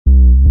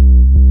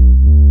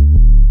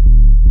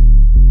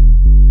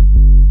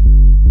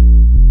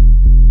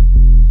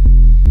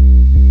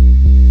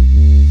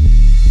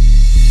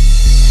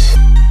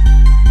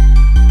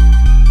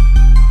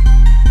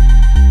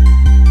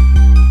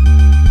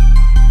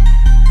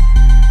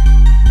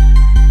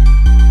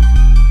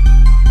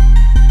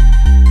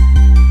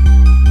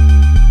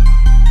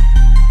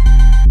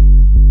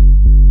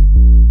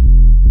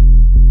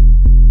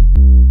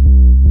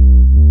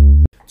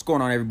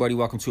going on, everybody?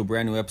 Welcome to a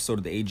brand new episode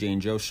of the AJ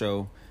and Joe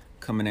Show,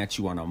 coming at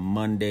you on a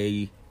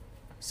Monday,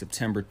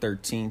 September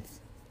 13th,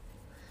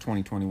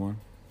 2021.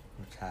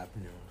 What's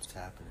happening?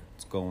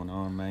 What's going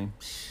on, man?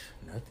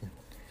 Nothing.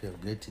 Feel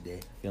good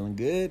today. Feeling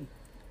good?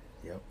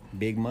 Yep.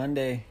 Big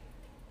Monday.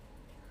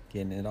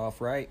 Getting it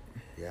off right.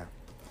 Yeah.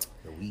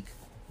 The week.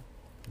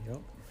 Yep.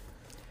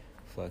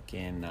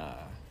 Fucking,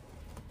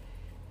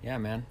 yeah,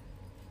 man.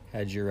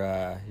 Had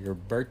your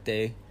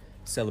birthday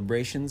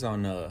celebrations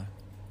on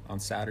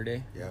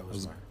Saturday. Yeah, it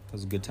was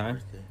a good time.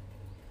 Birthday.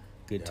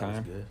 Good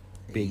time. It was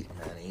good.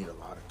 I ate a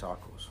lot of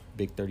tacos.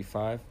 Big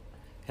 35.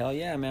 Hell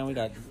yeah, man. We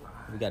got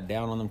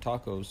down on them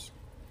tacos.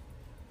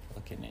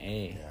 Fucking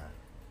A. Yeah.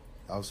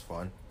 That was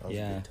fun. That was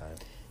a good time.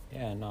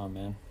 Yeah, no,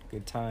 man.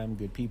 Good time,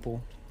 good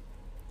people.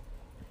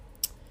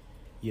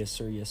 Yes,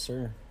 sir. Yes,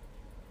 sir.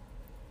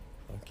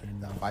 Fucking.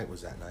 That fight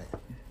was that night.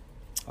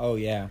 Oh,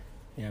 yeah.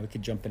 Yeah, we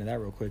could jump into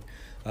that real quick.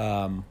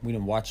 We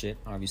didn't watch it,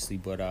 obviously,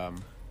 but...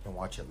 Didn't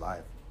watch it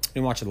live.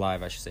 Didn't watch it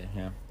live, I should say,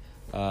 yeah.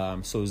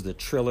 So it was the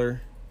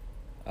Triller.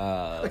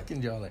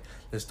 Fucking Joe, like,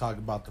 let's talk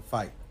about the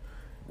fight.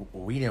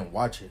 We didn't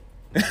watch it.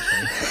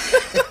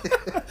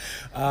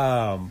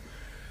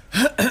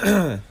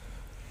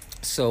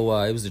 So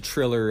it was the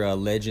Triller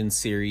Legend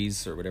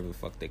series, or whatever the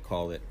fuck they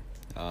call it.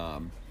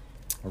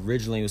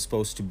 Originally, it was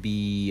supposed to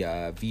be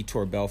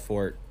Vitor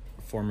Belfort,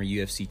 former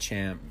UFC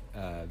champ,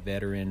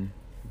 veteran,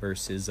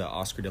 versus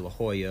Oscar De La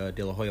Hoya.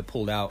 De La Hoya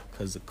pulled out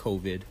because of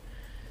COVID.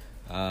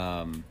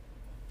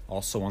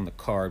 Also on the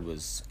card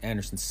was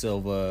Anderson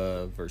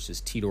Silva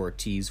versus Tito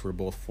Ortiz, who are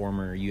both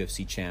former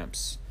UFC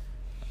champs.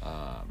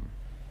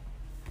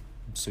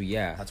 So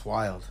yeah, that's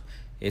wild.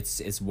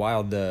 It's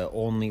wild. There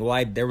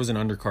was an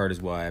undercard as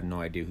well. I have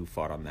no idea who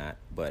fought on that,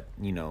 but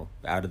you know,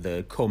 out of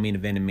the co-main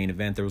event and main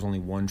event, there was only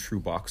one true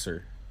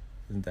boxer.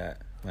 Isn't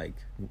that like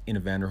in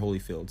Evander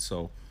Holyfield?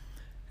 So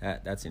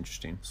that's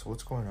interesting. So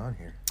what's going on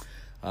here?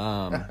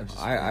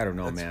 I don't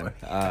know, man.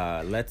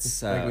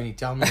 Let's like when you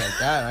tell me like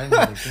that, I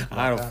didn't even think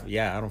about that.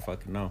 Yeah, I don't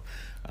fucking know.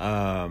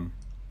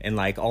 And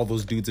like all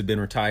those dudes have been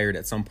retired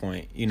at some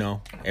point, you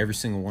know, every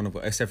single one of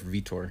them, except for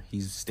Vitor,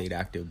 he's stayed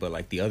active. But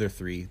like the other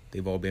three,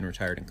 they've all been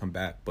retired and come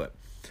back. But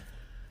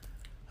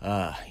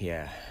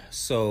yeah.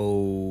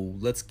 So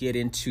let's get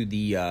into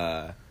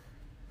the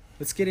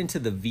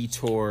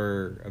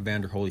Vitor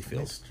Evander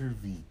Holyfield. Mr.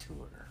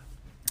 Vitor.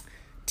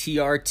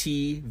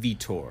 TRT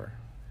Vitor.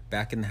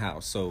 Back in the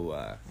house.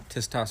 So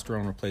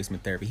testosterone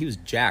replacement therapy. He was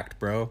jacked,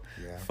 bro.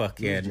 Yeah.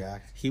 Fucking. He was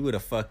jacked. He would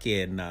have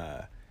fucking.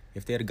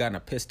 If they had gotten a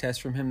piss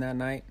test from him that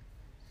night,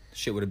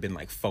 shit would have been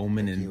like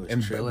foaming and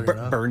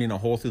burning a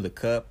hole through the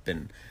cup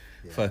and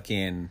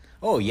fucking.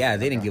 Oh yeah,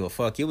 they didn't give a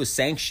fuck. It was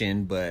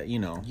sanctioned, but you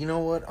know. You know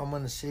what I'm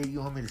gonna say?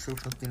 You want me to show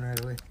something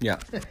right away? Yeah.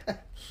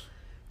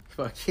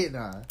 Fucking.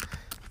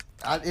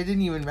 It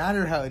didn't even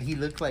matter how he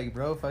looked like,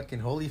 bro. Fucking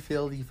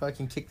Holyfield, he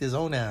fucking kicked his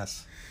own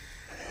ass.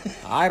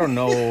 I don't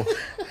know.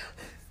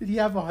 Did he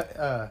have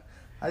a?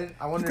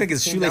 I wonder like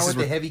his shoelaces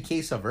with a heavy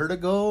case of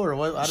vertigo or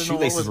what? I don't know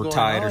what was shoelaces were going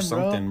tied on, or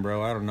something,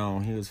 bro. I don't know.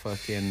 He was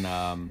fucking.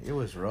 It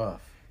was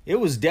rough. It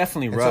was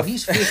definitely rough. So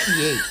he's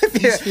 58.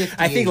 He's 58.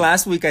 I think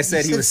last week I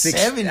said he was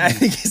 70. I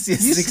think he said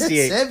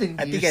 68. 70.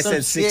 I think I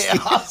said 60.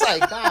 I was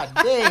like, God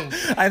dang.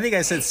 I think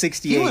I said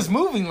 68. He was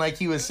moving like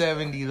he was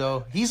 70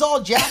 though. He's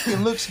all jacked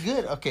and looks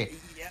good. Okay.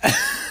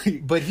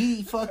 But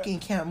he fucking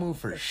can't move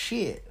for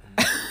shit.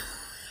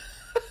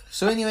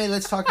 So anyway,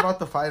 let's talk about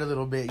the fight a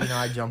little bit. You know,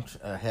 I jumped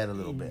ahead a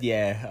little bit.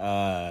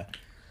 Yeah.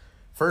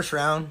 First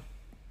round.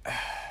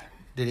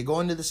 Did it go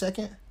into the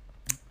second?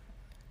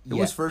 It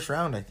was first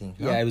round, I think.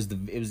 Yeah, it was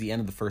the end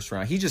of the first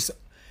round. He just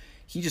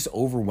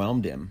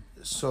overwhelmed him.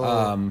 So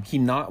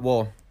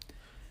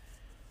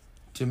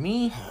to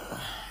me,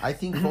 I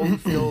think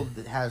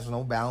Holyfield has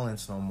no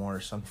balance no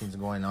more. Something's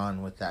going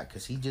on with that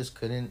because he just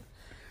couldn't.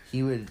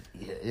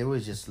 It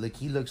was just like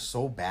he looked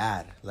so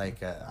bad.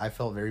 Like I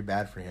felt very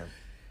bad for him.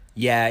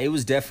 Yeah, it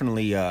was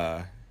definitely.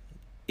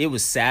 It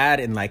was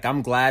sad, and like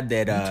I'm glad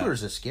that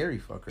Vitor's a scary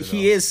fucker. Though.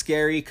 He is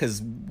scary because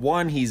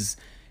one, he's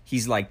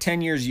like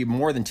 10 years,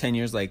 more than 10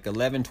 years, like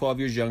 11, 12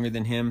 years younger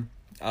than him.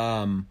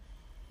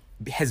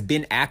 Has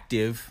been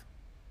active,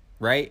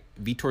 right?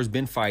 Vitor's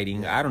been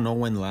fighting. Yeah. I don't know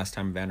when the last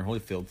time Evander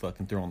Holyfield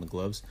fucking threw on the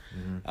gloves.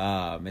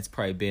 Mm-hmm. It's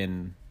probably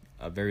been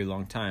a very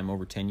long time,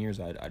 over 10 years,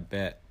 I'd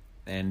bet.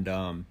 And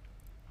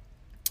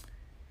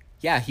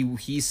yeah,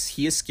 he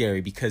is scary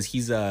because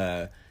he's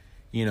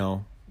you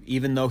know,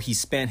 even though he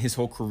spent his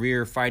whole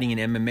career fighting in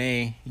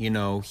MMA, you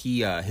know,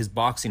 his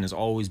boxing has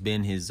always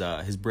been his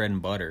bread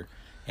and butter.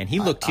 And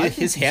he looked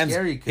his hands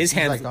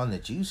like on the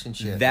juice and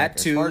shit. That like,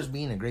 too. As far as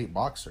being a great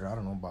boxer, I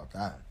don't know about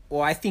that.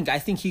 Well, I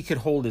think he could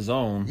hold his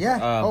own.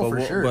 Yeah,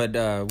 for sure. But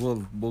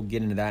we'll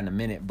get into that in a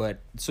minute. But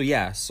so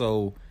yeah,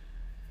 so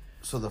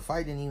the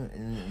fight didn't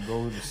even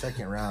go to the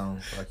second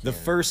round. The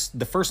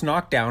first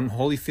knockdown,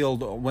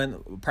 Holyfield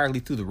went practically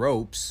through the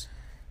ropes.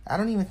 I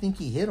don't even think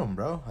he hit him,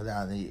 bro.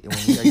 When he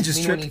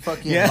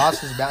fucking lost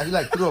his balance, he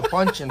like threw a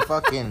punch and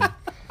fucking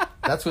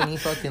That's when he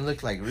fucking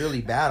looked like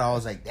really bad. I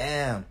was like,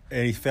 damn.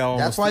 And he fell.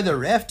 That's why the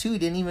ref too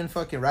didn't even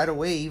fucking right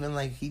away. Even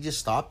like he just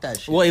stopped that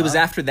shit. Well, it was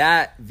after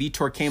that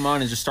Vitor came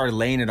on and just started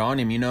laying it on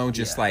him. You know,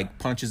 just Yeah. like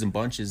punches and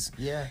bunches.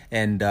 Yeah.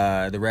 And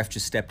the ref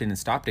just stepped in and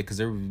stopped it because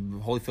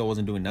Holyfield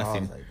wasn't doing I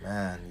nothing. was like,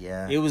 man,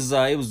 yeah. It was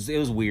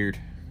weird.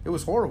 It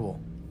was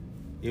horrible.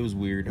 It was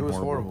weird. It was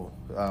horrible.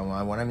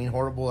 When I mean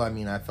horrible, I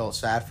mean I felt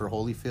sad for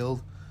Holyfield.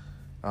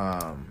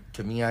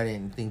 To me, I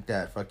didn't think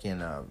that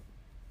fucking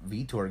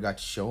Vitor got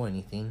to show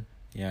anything.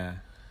 Yeah.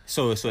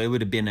 So it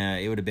would have been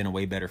a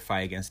way better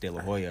fight against De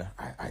La Hoya.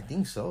 I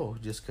think so,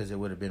 just because it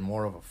would have been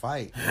more of a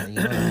fight. You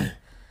know what I mean?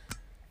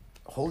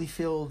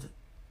 Holyfield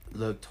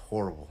looked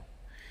horrible.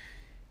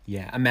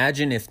 Yeah.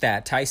 Imagine if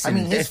that Tyson. I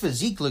mean, his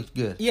physique looked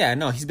good. Yeah.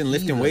 No, he's been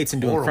lifting weights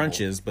and doing horrible.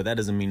 crunches, but that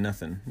doesn't mean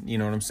nothing. You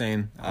know what I'm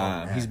saying?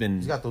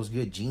 He's got those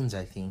good genes,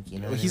 I think. You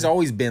know, he's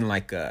always been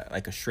like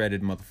a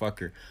shredded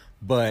motherfucker.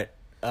 But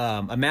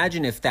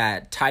imagine if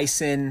that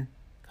Tyson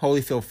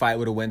Holyfield fight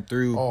would have went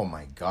through. Oh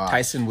my god!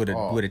 Tyson would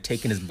have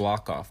taken his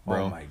block off,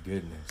 bro. Oh my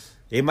goodness!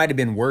 It might have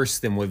been worse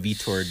than what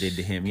Vitor did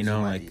to him. You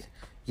know, like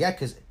yeah,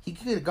 because he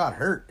could have got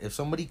hurt if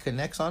somebody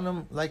connects on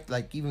him.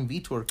 Like even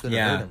Vitor could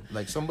have hurt him.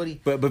 Like somebody,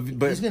 but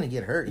he's gonna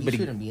get hurt. He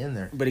shouldn't be in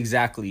there. But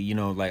exactly, you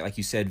know, like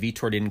you said,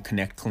 Vitor didn't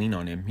connect clean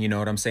on him. You know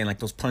what I'm saying? Like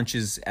those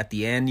punches at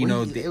the end. You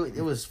know,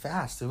 it was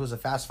fast. It was a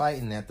fast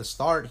fight, and at the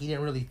start, he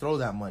didn't really throw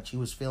that much. He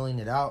was filling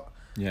it out.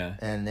 Yeah.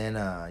 And then,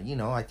 you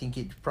know, I think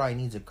it probably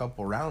needs a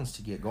couple rounds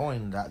to get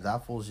going.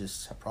 That fool's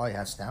just probably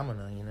has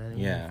stamina, you know what I mean?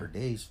 Yeah. For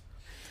days.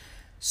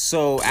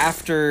 So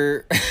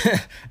after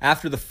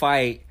the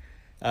fight,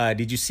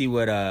 did you see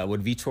what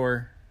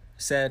Vitor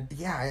said?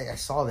 Yeah, I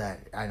saw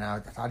that, and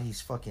I thought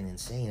he's fucking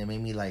insane. It made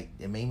me like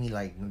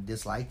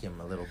dislike him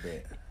a little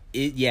bit.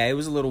 It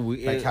was a little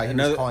weird. Like how he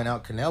was calling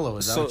out Canelo.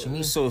 Is that what you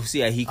mean? So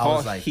yeah, he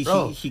called. Like,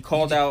 he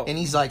called out, and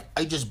he's like,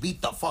 "I just beat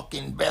the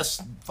fucking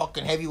best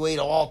fucking heavyweight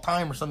of all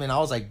time" or something. I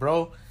was like,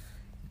 "Bro,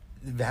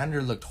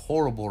 Vander looked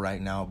horrible right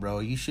now, bro.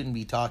 You shouldn't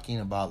be talking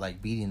about like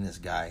beating this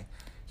guy."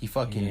 He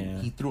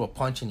fucking he threw a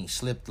punch and he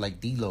slipped like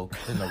D-Lo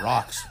in the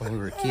rocks when we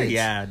were kids.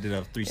 Yeah, did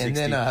a 360. And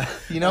then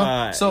you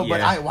know,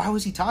 but why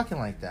was he talking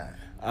like that?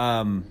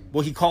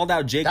 Well, he called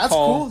out Jake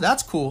Paul.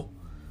 That's cool.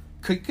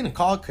 Couldn't you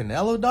call it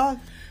Canelo, dog?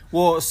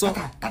 Well, so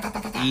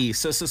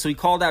he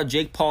called out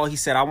Jake Paul. He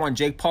said, "I want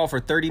Jake Paul for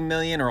 $30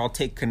 million, or I'll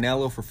take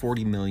Canelo for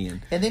 $40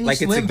 million." And then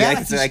he went back.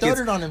 He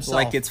stuttered on himself.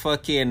 Like it's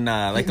fucking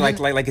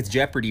like it's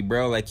Jeopardy,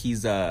 bro. Like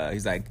he's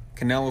like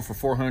Canelo for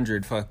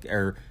 400. Fuck,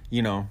 or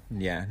you know,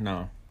 yeah,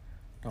 no,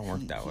 don't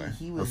work that way.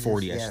 Or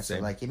 40, I should say.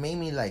 So like it made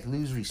me like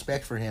lose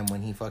respect for him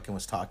when he fucking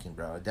was talking,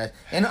 bro.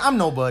 And I'm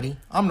nobody,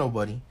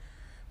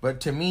 but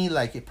to me,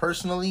 like it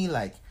personally,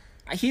 like.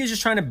 He was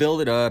just trying to build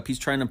it up. He's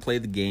trying to play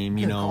the game,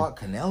 you know. Call it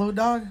Canelo,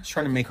 dog? He's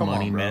trying to make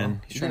money,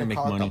 man. He's trying to make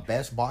money. The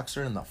best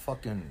boxer in the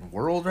fucking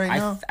world right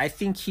now. I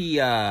think he.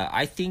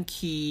 I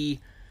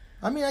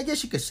mean, I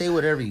guess you could say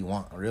whatever you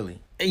want, really.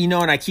 You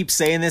know, and I keep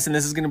saying this, and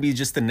this is going to be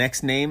just the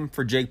next name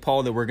for Jake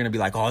Paul that we're going to be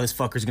like, oh, this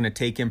fucker's going to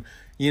take him.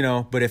 You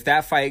know, but if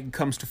that fight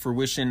comes to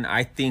fruition,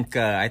 I think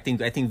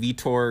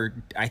Vitor,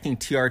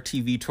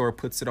 TRT Vitor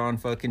puts it on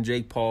fucking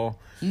Jake Paul.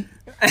 You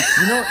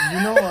know.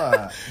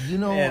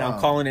 And I'm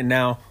calling it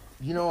now.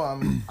 You know,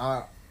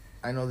 I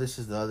know this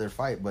is the other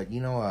fight, but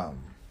you know,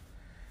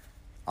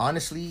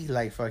 honestly,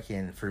 like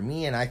fucking for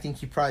me, and I think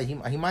he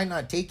might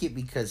not take it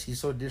because he's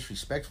so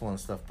disrespectful and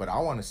stuff. But I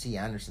want to see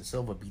Anderson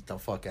Silva beat the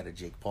fuck out of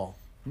Jake Paul.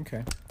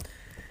 Okay.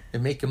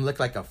 And make him look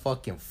like a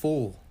fucking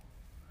fool.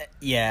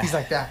 Yeah. He's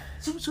like that.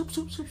 Soup.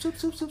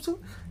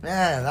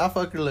 Man, that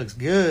fucker looks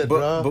good,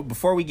 bro. But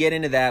before we get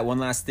into that, one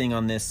last thing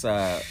on this.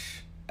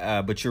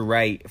 But you're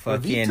right.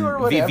 Fucking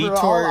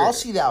Vitor. I'll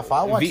see that fight.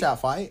 I'll watch that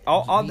fight.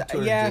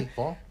 Yeah.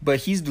 But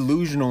he's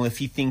delusional if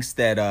he thinks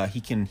that he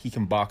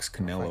can box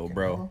Canelo,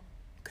 bro.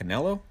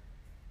 Canelo?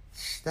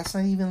 That's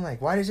not even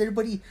like. I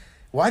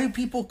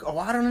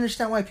don't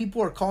understand why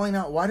people are calling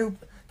out.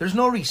 There's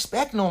no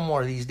respect no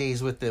more these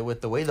days with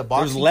the way the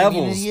boxing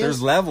community is.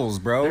 There's levels,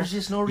 bro. There's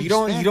just no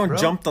respect. You don't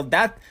jump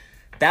that.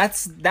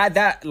 That's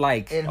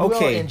like and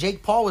okay. And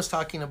Jake Paul was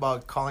talking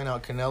about calling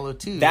out Canelo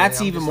too.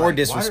 That's even more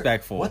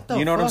disrespectful. What the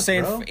you know fuck, what I'm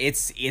saying? Bro?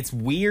 It's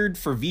weird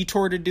for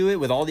Vitor to do it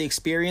with all the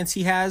experience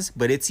he has,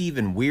 but it's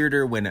even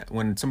weirder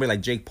when somebody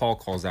like Jake Paul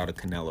calls out a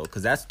Canelo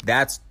because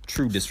that's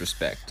true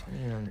disrespect.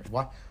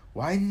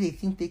 Why do they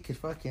think they could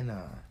fucking?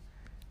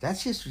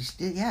 That's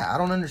just I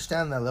don't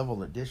understand that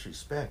level of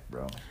disrespect,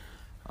 bro.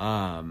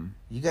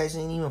 You guys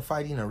ain't even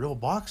fighting a real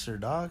boxer,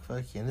 dog.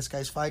 Fucking this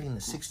guy's fighting a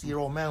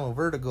 60-year-old man with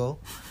vertigo.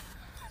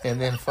 And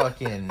then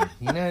fucking,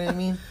 you know what I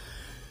mean?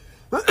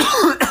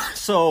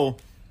 So,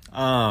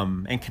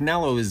 and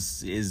Canelo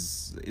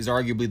is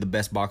arguably the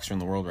best boxer in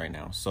the world right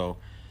now. So,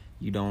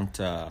 you don't.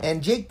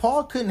 And Jake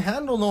Paul couldn't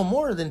handle no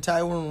more than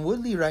Tyron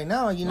Woodley right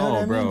now. You know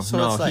what I mean?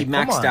 So it's like, he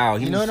maxed out.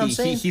 You know what I'm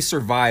saying? He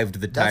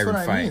survived the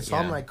Tyron fight. Mean. So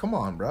I'm like, come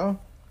on, bro.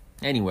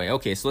 Anyway,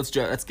 okay, so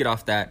let's get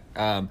off that.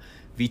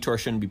 Vitor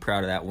shouldn't be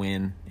proud of that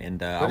win,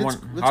 and I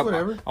want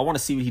to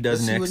see what he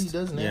does next. See what he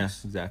does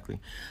next. Yeah, exactly.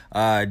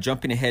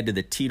 Jumping ahead to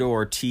the Tito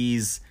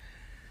Ortiz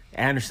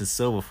Anderson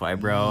Silva fight,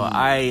 bro.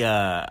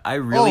 I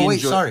really wait,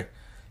 enjoy... sorry.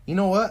 You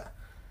know what?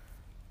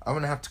 I'm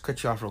gonna have to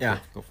cut you off real quick.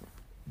 Go for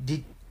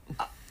it.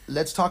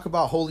 Let's talk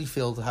about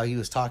Holyfield, how he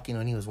was talking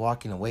when he was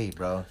walking away,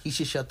 bro. He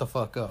should shut the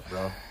fuck up,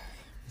 bro.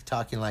 He's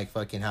talking like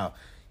fucking how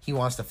he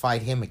wants to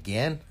fight him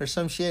again or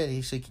some shit.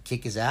 He could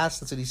kick his ass.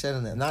 That's what he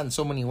said. Not in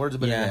so many words,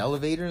 but in the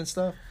elevator and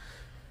stuff.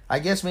 I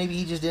guess maybe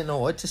he just didn't know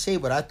what to say,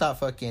 but I thought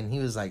fucking he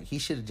was like, he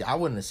should. I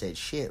wouldn't have said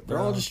shit, bro.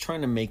 They're all just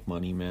trying to make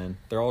money, man.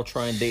 They're all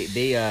trying.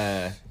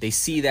 They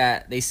see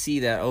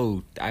that.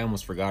 Oh, I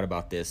almost forgot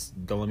about this.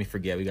 Don't let me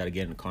forget. We got to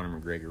get into Conor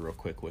McGregor real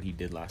quick. What he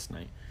did last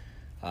night.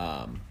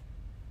 I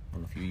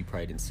don't know if you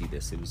probably didn't see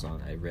this. It was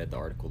on. I read the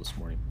article this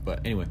morning.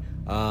 But anyway,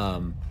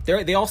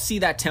 they all see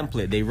that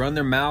template. They run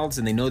their mouths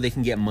and they know they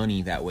can get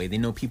money that way. They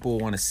know people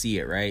want to see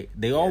it, right?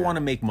 They all want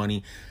to make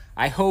money.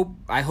 I hope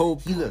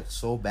he looked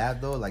so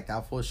bad though. Like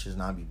that fool should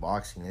not be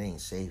boxing. It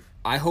ain't safe.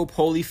 I hope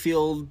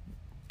Holyfield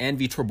and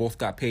Vitor both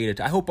got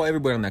paid. I hope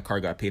everybody on that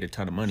card got paid a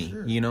ton of money.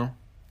 Sure. You know,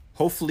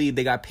 hopefully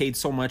they got paid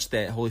so much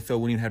that Holyfield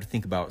wouldn't even have to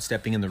think about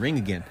stepping in the ring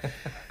again.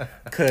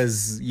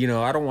 Because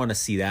I don't want to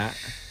see that.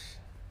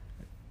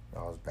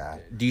 That was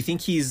bad. Do you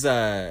think he's?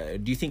 Do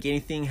you think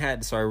anything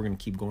had? Sorry, we're gonna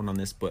keep going on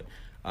this, but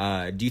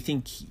do you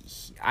think?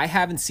 I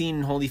haven't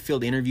seen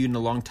Holyfield interviewed in a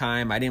long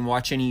time. I didn't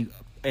watch any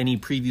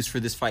previews for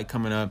this fight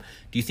coming up.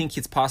 Do you think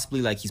it's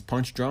possibly like he's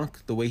punch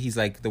drunk? The way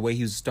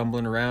he was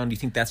stumbling around. Do you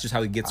think that's just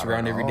how he gets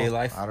around everyday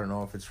life? I don't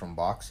know if it's from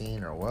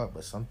boxing or what,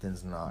 but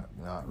something's not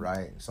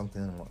right.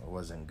 Something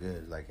wasn't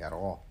good, like at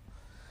all.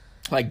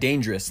 Like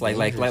dangerous.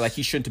 Like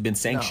he shouldn't have been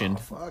sanctioned.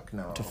 No, fuck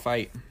no. To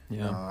fight.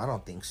 Yeah. No, I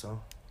don't think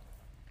so.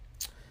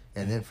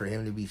 And then for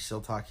him to be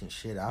still talking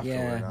shit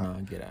afterward, I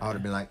would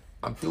have been like,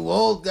 I'm too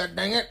old, god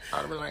dang it. I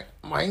would have been like,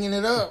 I'm hanging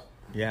it up.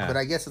 Yeah. But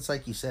I guess it's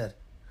like you said.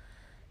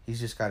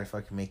 He's just got to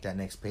fucking make that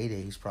next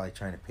payday. He's probably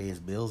trying to pay his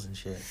bills and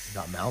shit.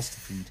 Got mouths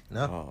to feed.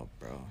 No. Oh,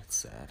 bro, it's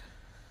sad.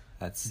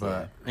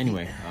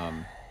 Anyway,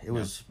 it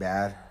was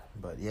bad.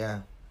 But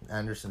yeah,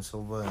 Anderson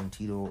Silva and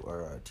Tito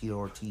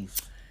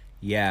Ortiz.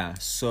 Yeah.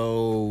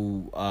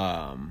 So,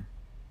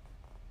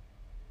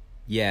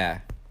 yeah.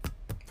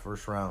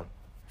 First round.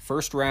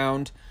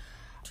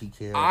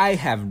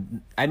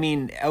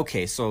 TKO.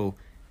 Okay, so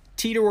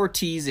Tito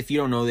Ortiz, if you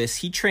don't know this,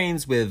 he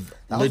trains with...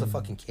 That was a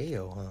fucking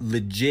KO, huh?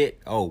 Legit.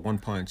 Oh, one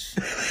punch.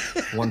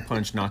 One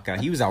punch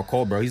knockout. He was out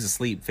cold, bro. He's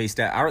asleep, faced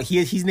out. He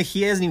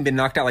hasn't even been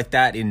knocked out like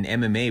that in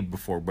MMA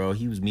before, bro.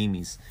 He was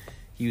memes.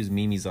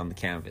 On the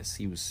canvas.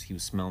 He was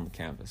smelling the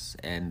canvas.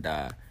 And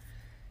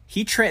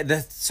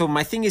so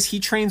my thing is, he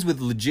trains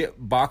with legit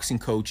boxing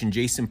coach and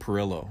Jason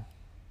Perillo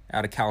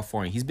out of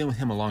California. He's been with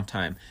him a long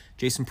time.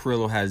 Jason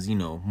Perillo has,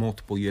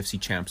 multiple UFC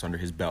champs under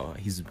his belt.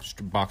 He's a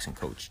boxing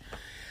coach.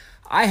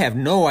 I have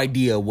no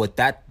idea what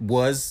that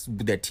was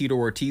that Tito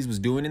Ortiz was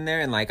doing in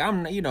there. And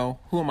I'm,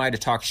 who am I to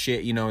talk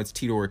shit? It's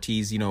Tito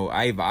Ortiz.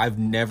 I've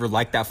never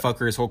liked that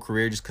fucker his whole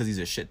career just because he's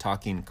a shit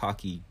talking,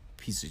 cocky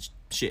piece of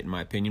shit in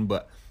my opinion.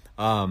 But,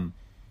 I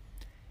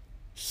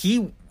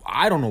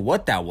don't know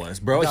what that was,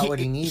 bro.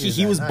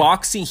 He was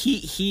boxing.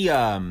 He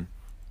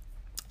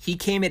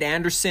came at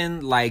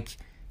Anderson like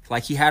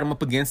he had him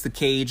up against the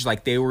cage,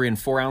 like they were in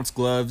 4-ounce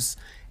gloves,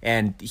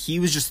 and he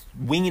was just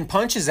winging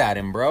punches at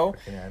him, bro.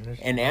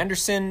 And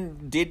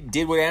Anderson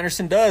did what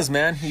Anderson does,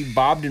 man. He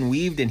bobbed and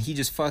weaved, and he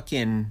just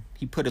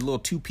he put a little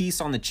 2-piece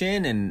on the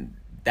chin, and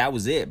that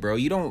was it, bro.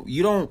 If you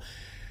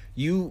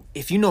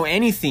know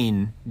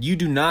anything, you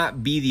do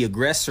not be the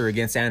aggressor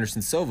against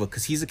Anderson Silva,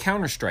 because he's a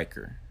counter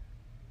striker.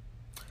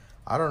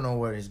 I don't know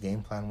what his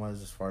game plan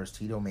was as far as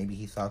Tito. Maybe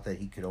he thought that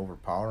he could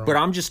overpower him. But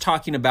I'm just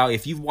talking about,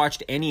 if you've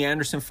watched any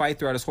Anderson fight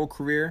throughout his whole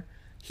career,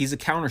 he's a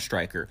counter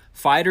striker.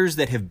 Fighters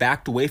that have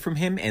backed away from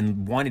him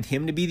and wanted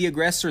him to be the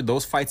aggressor,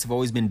 those fights have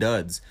always been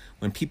duds.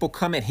 When people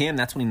come at him,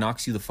 that's when he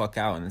knocks you the fuck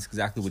out, and that's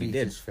exactly what he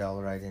did. He just fell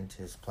right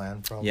into his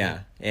plan, probably.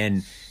 Yeah,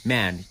 and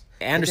man,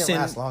 Anderson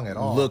didn't last long at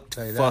all, looked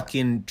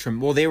fucking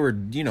well, they were,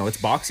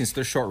 it's boxing, so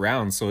they're short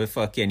rounds, so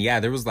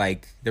there was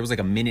like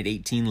a minute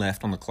 18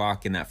 left on the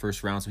clock in that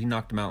first round, so he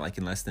knocked him out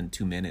in less than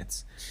 2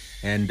 minutes,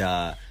 and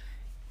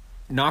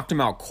knocked him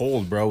out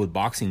cold, bro, with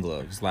boxing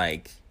gloves.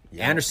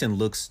 Anderson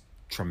looks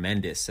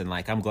tremendous, and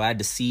I'm glad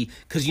to see,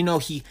 because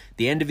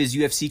the end of his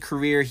UFC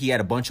career, he had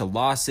a bunch of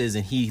losses,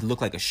 and he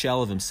looked like a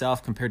shell of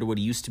himself compared to what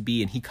he used to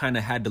be, and he kind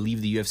of had to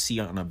leave the UFC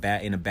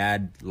in a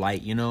bad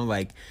light,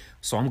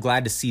 so I'm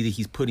glad to see that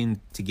he's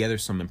putting together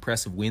some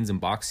impressive wins in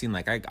boxing.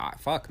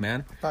 Fuck,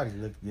 man. I thought he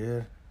looked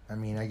good. I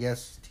mean, I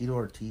guess Tito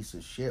Ortiz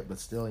is shit, but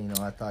still,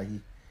 I thought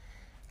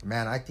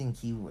I think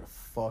he would have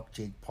fucked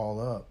Jake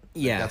Paul up.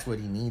 Yeah. That's what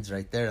he needs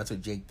right there. That's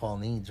what Jake Paul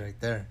needs right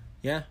there.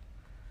 Yeah.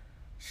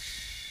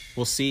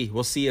 We'll see.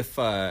 We'll see if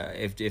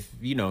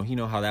you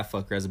know how that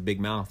fucker has a big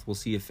mouth. We'll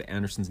see if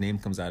Anderson's name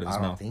comes out of his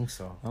mouth. I don't think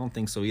so. I don't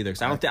think so either.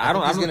 I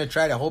think he's gonna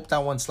try to hope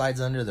that one slides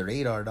under the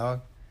radar,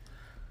 dog.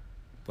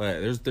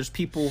 But there's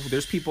people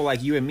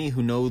like you and me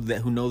who know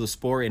the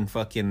sport, and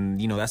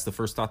fucking that's the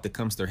first thought that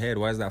comes to their head.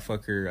 Why does that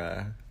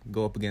fucker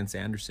go up against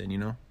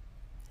Anderson?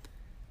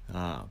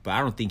 But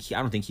I don't think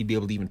he'd be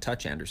able to even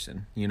touch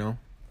Anderson.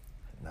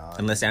 No,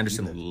 unless he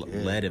Anderson looked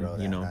good, led him, bro,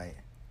 you know. night.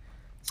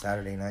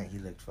 Saturday night, he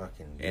looked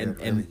fucking And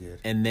good, really good.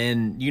 And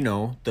then, you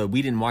know,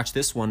 we didn't watch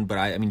this one, but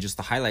I mean just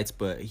the highlights,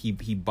 but he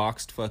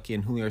boxed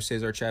fucking Julio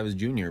Cesar Chavez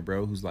Jr.,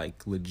 bro, who's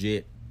like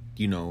legit,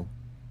 you know,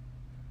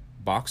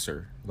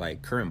 boxer,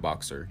 like current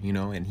boxer, you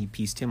know, and he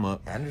pieced him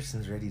up.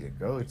 Anderson's ready to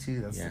go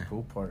too. That's the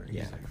cool part.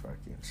 He's like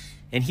fucking.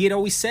 And he had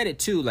always said it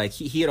too, like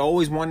he had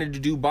always wanted to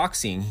do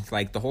boxing,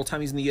 like the whole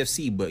time he's in the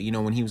UFC. But you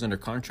know, when he was under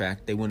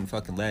contract, they wouldn't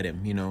fucking let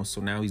him, you know. So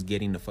now he's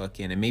getting to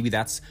fucking, and maybe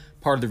that's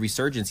part of the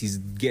resurgence. He's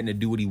getting to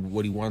do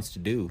what he wants to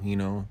do, you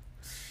know.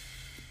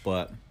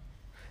 But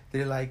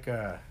they're like,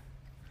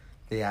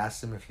 they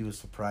asked him if he was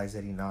surprised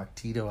that he knocked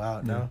Tito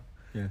out. No,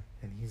 yeah,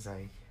 and he's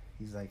like,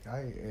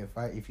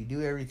 if you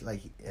do everything,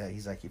 like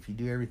he's like, if you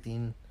do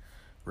everything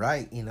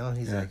right, you know,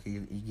 he's like,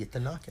 you get the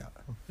knockout.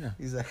 Yeah,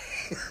 he's like,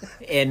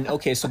 and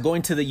okay, so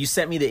going to you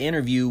sent me the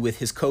interview with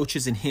his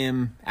coaches and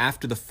him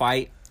after the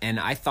fight, and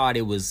I thought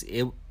it was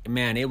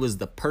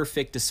the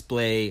perfect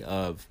display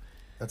of.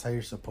 That's how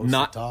you're supposed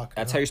to talk.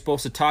 That's how you're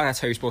supposed to talk. That's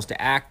how you're supposed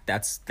to act.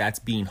 That's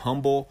being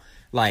humble.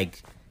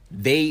 Like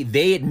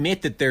they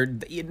admit that they're,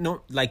 you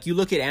know, like you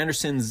look at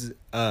Anderson's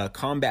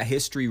combat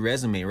history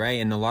resume, right?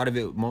 And a lot of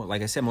it,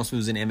 like I said, most of it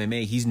was in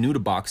MMA. He's new to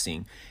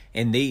boxing,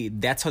 and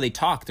that's how they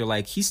talk. They're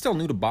like, he's still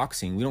new to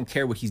boxing. We don't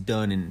care what he's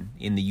done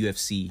in the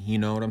UFC. You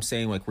know what I'm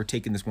saying? Like, we're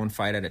taking this one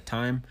fight at a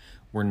time.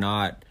 We're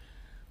not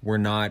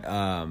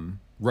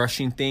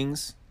rushing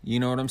things. You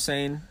know what I'm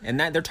saying? And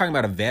that they're talking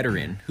about a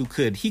veteran who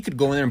could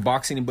go in there and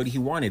box anybody he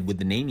wanted with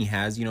the name he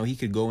has. You know, he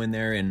could go in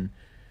there and,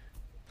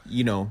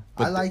 you know.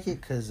 I like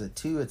it because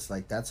too, it's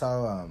like that's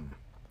how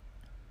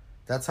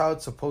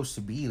it's supposed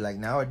to be. Like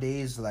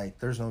nowadays, like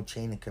there's no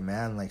chain of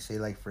command. Like say,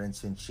 like for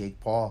instance,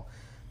 Jake Paul,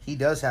 he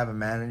does have a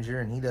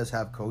manager and he does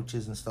have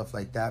coaches and stuff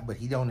like that, but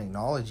he don't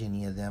acknowledge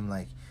any of them.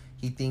 Like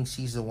he thinks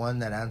he's the one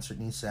that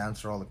needs to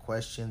answer all the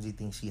questions. He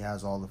thinks he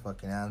has all the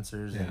fucking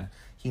answers and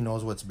he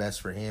knows what's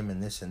best for him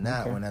and this and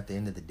that. Okay. When at the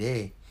end of the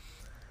day,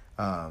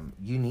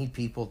 you need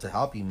people to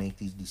help you make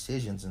these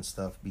decisions and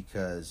stuff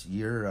because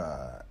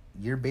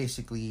you're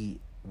basically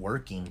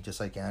working, just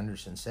like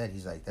Anderson said.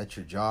 He's like, that's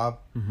your job.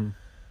 Mm-hmm.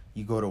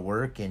 You go to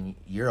work and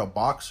you're a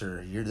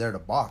boxer. You're there to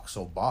box,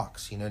 so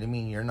box. You know what I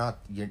mean? You're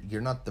not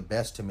the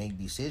best to make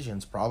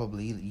decisions.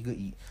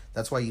 Probably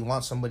that's why you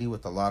want somebody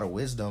with a lot of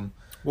wisdom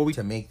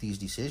to make these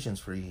decisions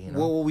for you. You know?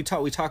 Well,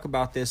 we talk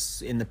about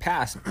this in the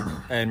past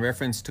in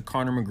reference to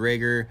Conor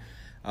McGregor.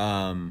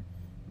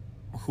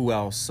 Who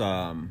else?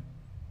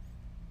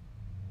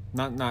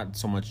 Not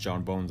so much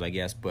John Bones, I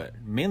guess, but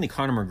mainly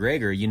Conor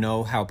McGregor. You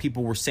know how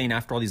people were saying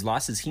after all these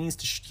losses, he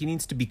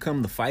needs to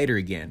become the fighter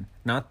again,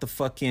 not the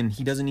fucking.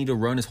 He doesn't need to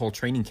run his whole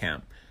training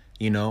camp.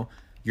 You know,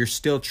 you're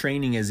still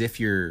training as if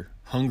you're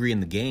hungry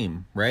in the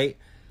game, right?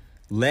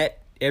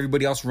 Let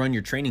everybody else run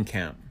your training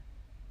camp.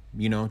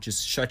 You know,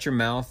 just shut your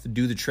mouth,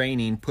 do the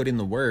training, put in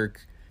the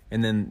work,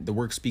 and then the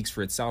work speaks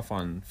for itself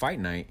on fight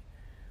night.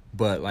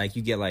 But like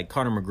you get like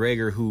Conor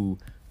McGregor, who,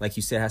 like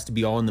you said, has to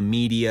be all in the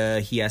media.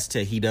 He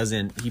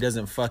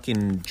doesn't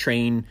fucking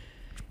train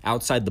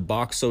outside the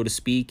box, so to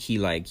speak. He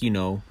like, you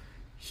know,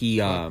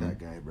 that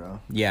guy, bro.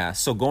 Yeah.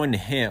 So going to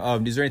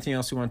him, is there anything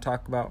else you want to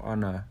talk about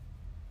on the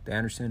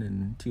Anderson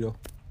and Tito?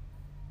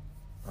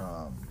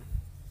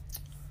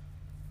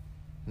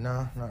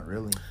 No, not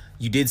really.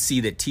 You did see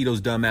that Tito's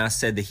dumbass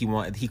said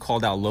that he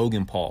called out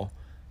Logan Paul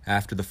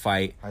after the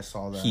fight. I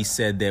saw that. He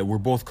said that we're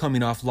both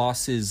coming off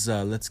losses.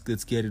 Let's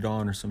get it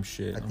on or some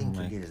shit. I think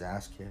he'll get his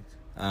ass kicked.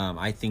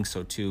 I think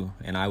so too,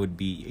 and I would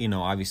be, you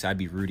know, obviously I'd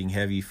be rooting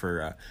heavy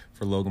for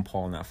Logan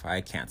Paul in that fight.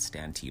 I can't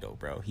stand Tito,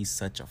 bro. He's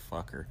such a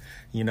fucker.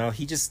 You know,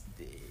 he just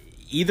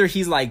either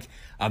he's like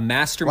a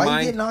mastermind. Why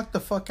you get knocked the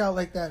fuck out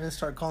like that and then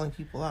start calling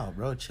people out,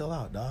 bro? Chill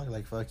out, dog.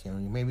 Like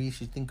fucking, maybe you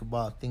should think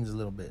about things a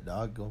little bit,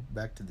 dog. Go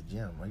back to the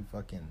gym. Why you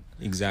fucking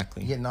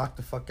exactly? You get knocked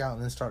the fuck out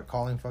and then start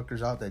calling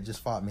fuckers out that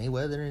just fought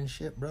Mayweather and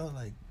shit, bro.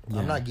 Like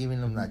I'm not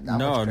giving them that much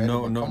credit.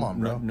 No, come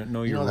on, bro.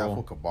 No, you know that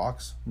fuck a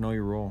box. Know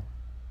your role.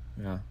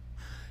 Yeah.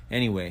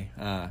 Anyway,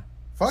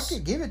 fuck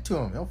it, give it to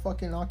him. He'll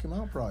fucking knock him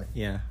out, probably.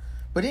 Yeah.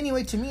 But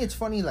anyway, to me, it's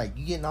funny. Like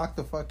you get knocked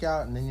the fuck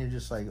out, and then you're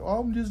just like, "Oh,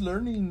 I'm just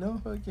learning." No,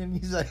 fucking.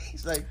 He's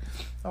like,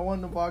 "I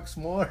want to box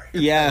more."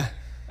 Yeah,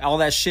 all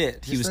that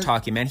shit he was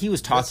talking, man. He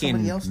was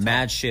talking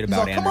mad shit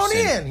about Anderson. Come on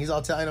in. He's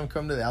all telling him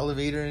come to the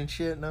elevator and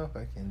shit. No,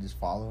 fucking just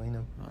following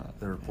him.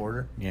 The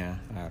reporter. Yeah,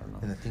 I don't know.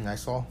 And the thing I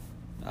saw,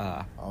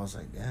 I was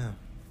like, damn.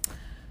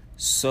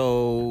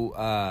 So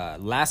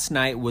last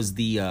night was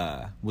the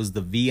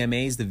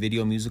VMAs, the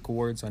Video Music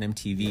Awards on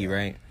MTV,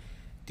 right?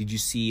 Did you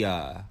see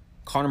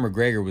Conor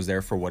McGregor was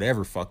there for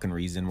whatever fucking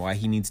reason, why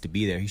he needs to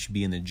be there. He should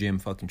be in the gym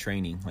fucking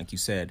training, like you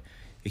said.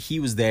 He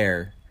was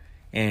there,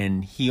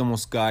 and he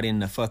almost got in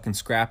the fucking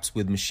scraps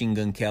with Machine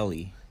Gun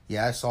Kelly.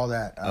 Yeah, I saw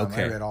that.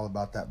 Okay. I read all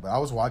about that, but I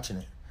was watching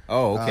it.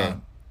 Oh, okay.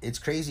 It's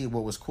crazy.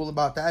 What was cool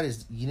about that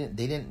is they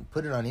didn't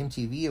put it on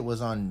MTV. It was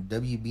on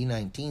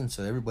WB19,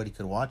 so everybody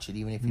could watch it,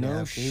 even if you didn't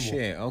have cable. No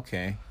shit.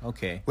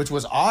 Okay. Which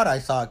was odd, I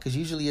thought, because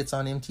usually it's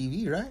on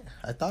MTV, right?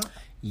 I thought.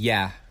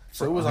 Yeah.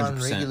 So it was 100%. On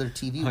regular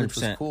TV, which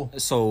was cool.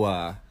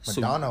 So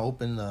Madonna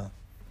opened the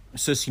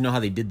So you know how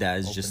they did that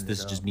is Opened this it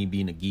is just up. me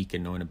being a geek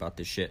and knowing about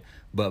this shit.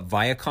 But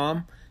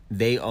Viacom,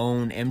 they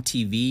own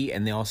MTV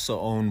and they also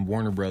own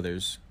Warner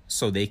Brothers,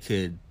 so they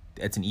could.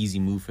 It's an easy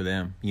move for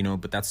them, you know.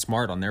 But that's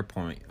smart on their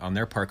part,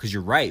 because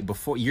you're right.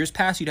 Before years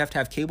past, you'd have to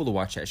have cable to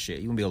watch that shit.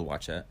 You wouldn't be able to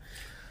watch that.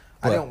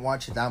 I didn't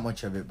watch it that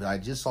much of it, but I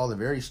just saw the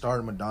very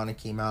start. Madonna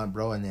came out,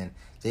 bro, and then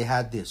they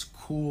had this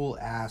cool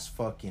ass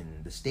fucking.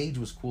 The stage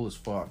was cool as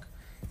fuck,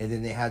 and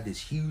then they had this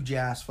huge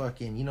ass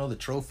fucking. You know the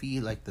trophy,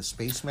 like the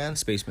spaceman.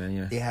 Spaceman,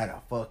 yeah. They had a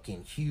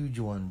fucking huge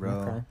one, bro,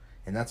 Okay.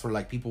 and that's where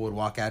like people would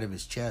walk out of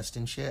his chest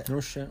and shit.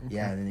 No shit. Okay.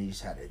 Yeah, and then they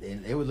just had it.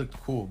 And it would look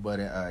cool, but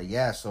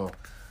yeah. So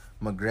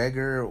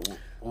McGregor,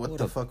 what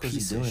the fuck was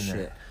he doing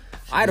there?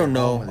 I don't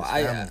know.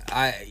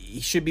 He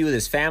should be with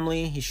his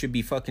family. He should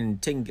be fucking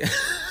taking,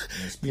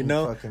 you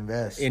know, fucking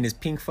vest. in his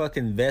pink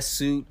fucking vest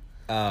suit,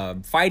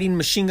 fighting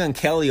Machine Gun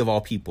Kelly of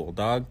all people,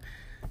 dog.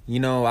 You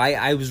know,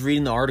 I was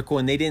reading the article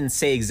and they didn't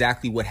say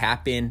exactly what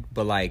happened,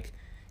 but like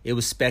it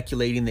was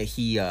speculating that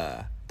he,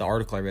 the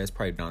article I read is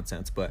probably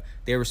nonsense, but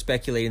they were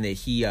speculating that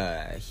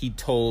he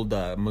told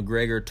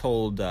McGregor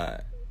told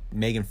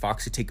Megan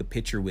Fox to take a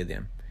picture with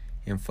him,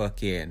 and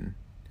fucking.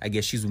 I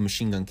guess she's with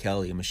Machine Gun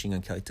Kelly, and Machine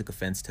Gun Kelly took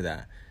offense to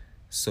that,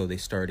 so they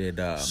started.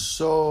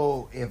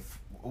 So if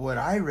what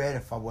I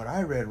read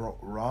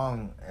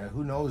wrong,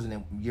 who knows?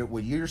 And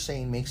what you're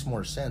saying makes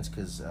more sense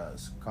because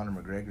Conor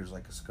McGregor's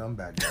like a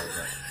scumbag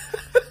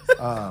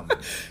guy.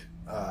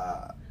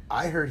 But,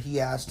 I heard he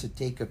asked to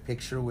take a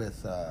picture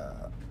with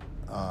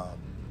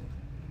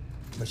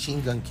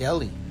Machine Gun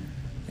Kelly,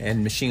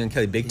 and Machine Gun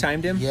Kelly big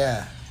timed him.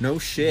 Yeah. No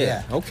shit.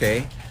 Yeah.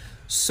 Okay.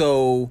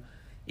 So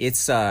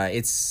it's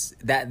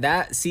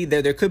that see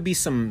there could be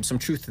some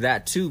truth to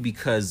that too,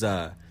 because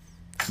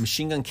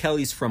Machine Gun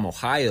Kelly's from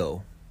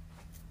Ohio.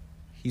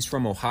 He's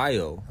from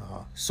Ohio.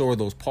 So are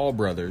those Paul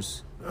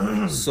brothers.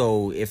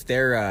 So if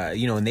they're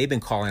you know, and they've been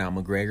calling out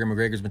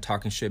McGregor's been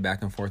talking shit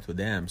back and forth with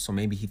them, so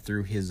maybe he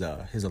threw his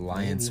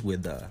alliance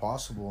with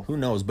possible. Who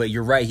knows? But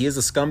you're right, he is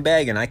a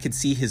scumbag, and I could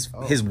see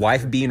his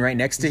wife being right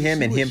next to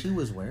him, and him. She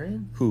was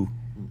wearing who?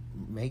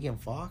 Megan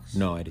Fox.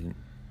 No, I didn't.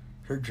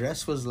 Her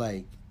dress was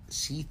like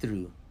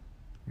see-through.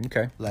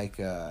 Okay. Like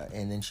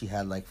and then she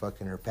had like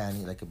fucking her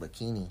panty like a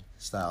bikini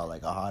style,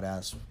 like a hot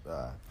ass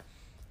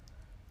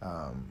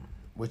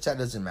which that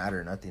doesn't matter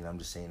or nothing. I'm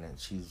just saying that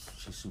she's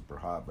super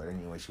hot. But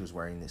anyway, she was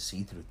wearing this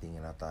see-through thing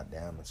and I thought,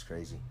 damn, that's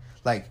crazy.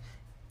 Like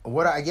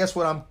what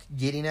I'm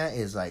getting at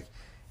is like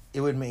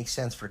it would make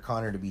sense for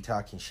Conor to be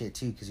talking shit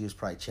too, because he was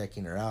probably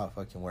checking her out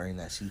fucking wearing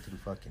that see-through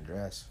fucking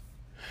dress.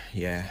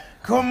 Yeah.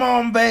 Come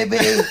on, baby.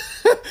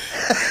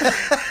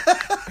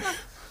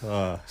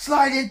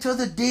 Slide into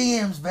the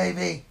DMs,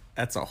 baby.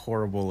 That's a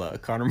horrible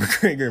Conor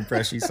McGregor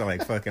impression. You sound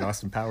like fucking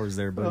Austin Powers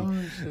there, buddy.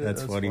 Oh, shit,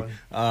 that's funny.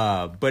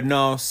 But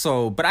no,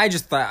 but I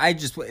just thought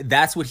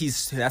that's what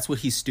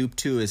he's stooped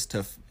to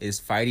is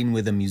fighting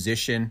with a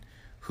musician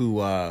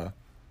who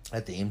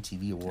at the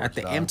MTV Awards. At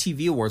the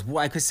MTV Awards.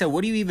 Like I said,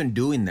 what are you even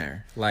doing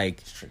there?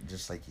 Like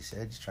just like you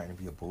said, just trying to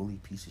be a bully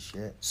piece of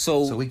shit.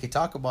 So we could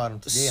talk about him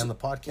today on the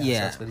podcast.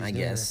 Yeah, that's what he's I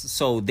doing.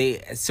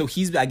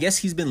 guess. I guess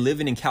he's been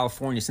living in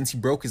California since he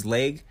broke his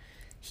leg.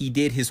 He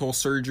did his whole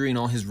surgery and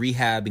all his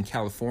rehab in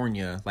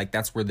California. Like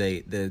that's where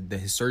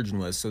his surgeon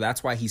was. So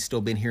that's why he's still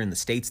been here in the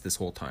States this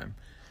whole time.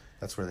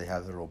 That's where they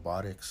have the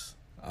robotics.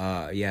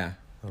 Yeah.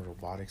 The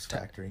robotics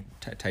factory.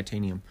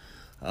 Titanium.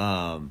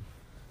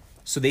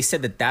 So they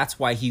said that's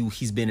why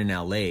he's been in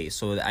LA.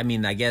 So I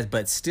mean, I guess,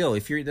 but still,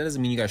 that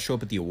doesn't mean you got to show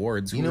up at the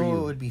awards. You know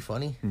what would be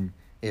funny?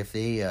 If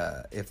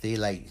they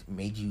like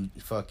made you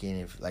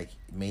fucking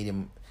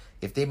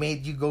if they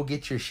made you go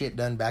get your shit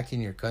done back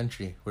in your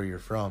country where you're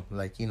from,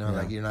 like, you know,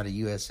 like you're not a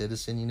U.S.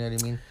 citizen, you know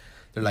what I mean?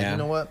 They're like, you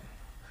know what?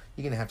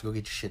 You're gonna have to go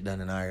get your shit done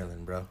in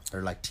Ireland, bro,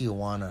 or like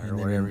Tijuana or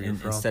wherever you're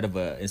from. Instead of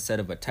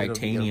a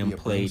titanium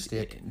plate,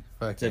 instead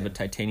of a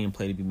titanium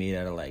plate, to be made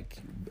out of like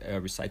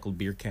recycled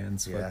beer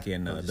cans,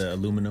 fucking the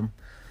aluminum,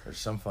 or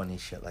some funny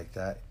shit like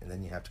that, and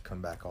then you have to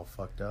come back all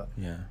fucked up.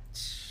 Yeah,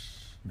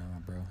 no,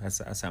 bro, that's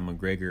how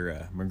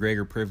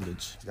McGregor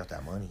privilege. He's got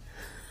that money.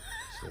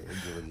 Shit, he'll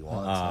get what he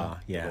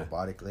wants. Yeah, the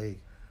robotic leg.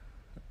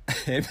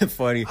 It'd be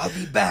funny. I'll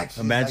be back.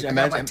 Imagine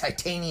my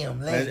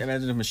titanium leg.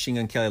 Imagine if Machine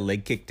Gun Kelly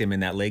leg kicked him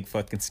and that leg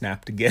fucking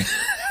snapped again.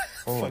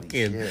 Holy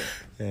shit.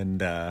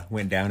 And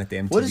went down at the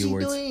MTV Awards. What is he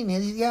doing? I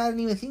didn't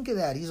even think of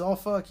that. He's all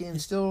fucking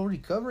still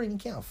recovering. He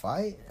can't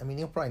fight. I mean,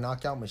 he'll probably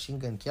knock out Machine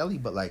Gun Kelly,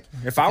 but like,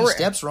 if he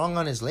steps wrong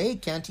on his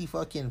leg, can't he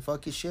fucking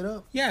fuck his shit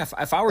up? Yeah,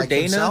 if I were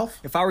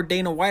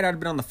Dana White, I'd have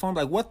been on the phone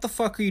like, what the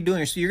fuck are you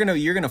doing? So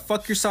you're gonna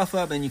fuck yourself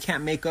up and you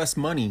can't make us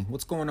money.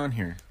 What's going on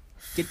here?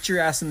 Get your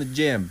ass in the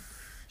gym.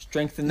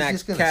 Strengthen that calf.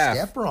 He's just gonna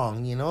step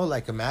wrong, you know.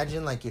 Like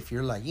imagine, like if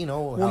you're like, you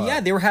know. Well, yeah,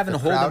 they were having to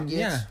hold him.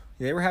 Yeah,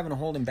 they were having to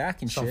hold him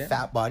back and some shit. Some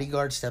fat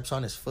bodyguard steps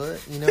on his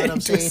foot. You know what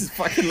I'm saying? His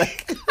fucking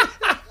leg.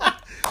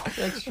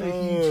 Extra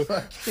huge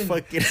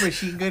fucking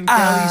Machine Gun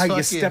Kelly's fucking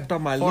you stepped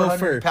on my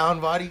loafer. 400-pound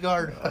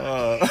bodyguard.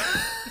 Oh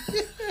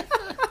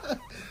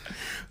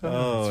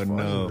funny,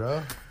 no,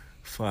 bro.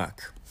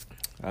 Fuck.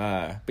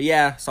 But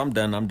yeah, so I'm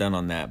done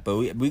on that.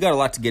 But we got a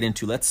lot to get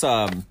into. Let's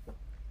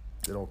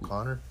Good old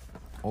Connor.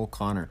 Old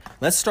Connor.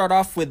 Let's start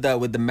off with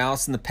the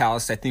Malice and the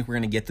Palace. I think we're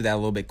gonna get to that a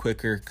little bit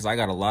quicker because I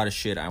got a lot of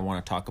shit I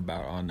want to talk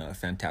about on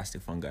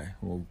Fantastic Fungi.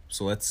 Well,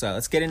 so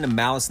let's get into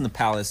Malice and the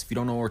Palace. If you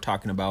don't know what we're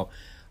talking about,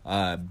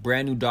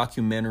 brand new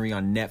documentary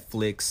on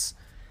Netflix.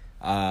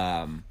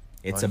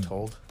 It's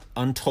Untold.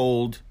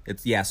 Untold.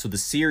 So the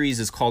series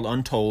is called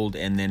Untold,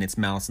 and then it's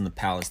Malice in the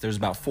Palace. There's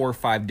about 4 or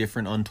 5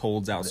 different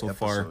Untolds out so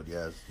far.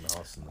 Yeah, it's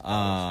Malice in the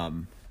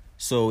Palace.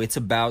 So it's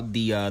about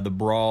the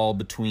brawl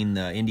between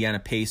the Indiana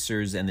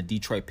Pacers and the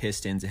Detroit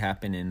Pistons. It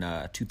happened in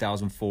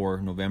 2004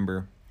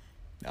 November.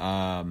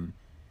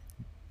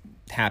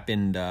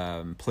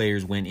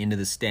 Players went into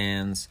the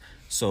stands.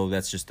 So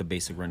that's just the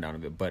basic rundown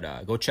of it.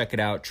 But go check it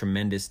out.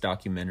 Tremendous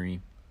documentary.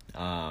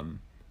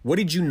 What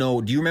did you know?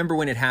 Do you remember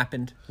when it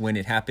happened? When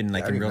it happened,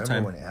 like in real time? I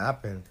remember when it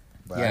happened,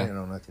 but I didn't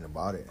know nothing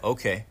about it.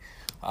 Okay.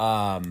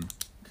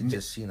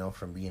 Just,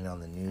 from being on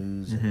the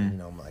news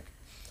and, like,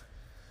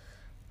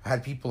 I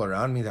had people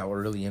around me that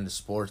were really into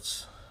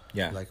sports.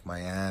 Yeah. Like my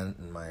aunt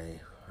and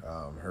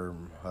her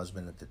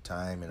husband at the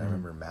time. And I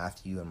remember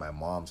Matthew and my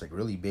mom's, like,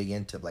 really big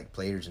into, like,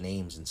 players'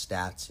 names and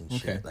stats and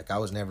shit. Okay. Like, I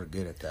was never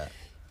good at that.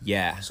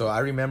 Yeah. So I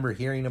remember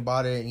hearing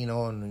about it,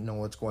 and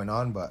what's going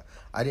on. But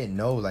I didn't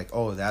know, like,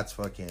 oh, that's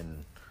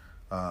fucking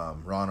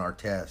Ron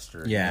Artest.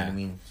 Or, you know what I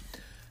mean?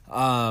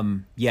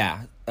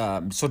 Yeah.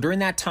 So during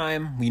that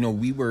time,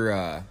 we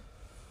were...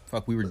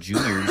 we were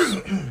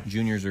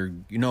juniors or,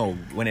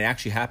 when it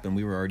actually happened,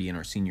 we were already in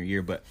our senior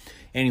year. But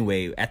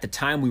anyway, at the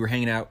time we were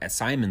hanging out at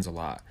Simon's a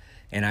lot.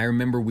 And I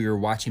remember we were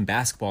watching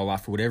basketball a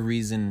lot for whatever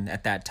reason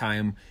at that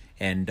time.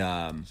 And,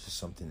 it's just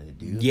something to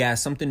do. Yeah,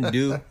 something to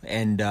do.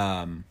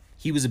 And,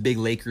 he was a big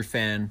Laker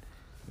fan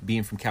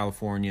being from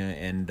California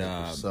and,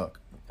 suck.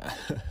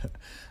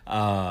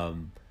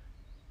 Damn,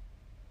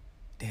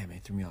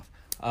 it threw me off.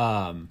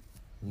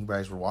 You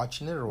guys were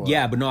watching it or what?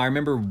 Yeah, but no, I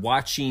remember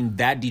watching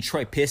that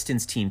Detroit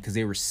Pistons team because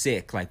they were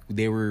sick. Like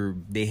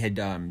they had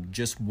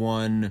just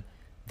won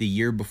the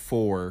year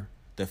before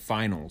in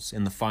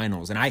the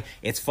finals. And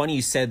it's funny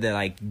you said that,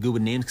 like, good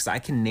with names, because I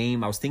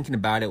was thinking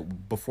about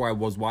it before I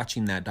was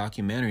watching that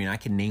documentary, and I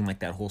can name, like,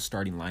 that whole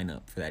starting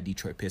lineup for that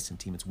Detroit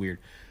Pistons team. It's weird.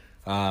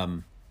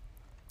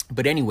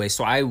 But anyway,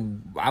 so I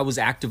was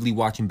actively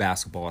watching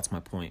basketball. That's my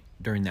point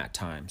during that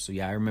time. So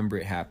yeah, I remember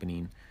it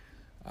happening.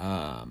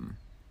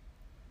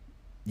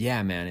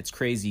 Yeah, man, it's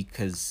crazy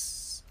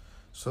because...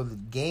 So the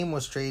game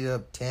was straight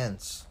up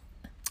tense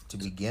to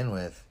begin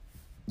with.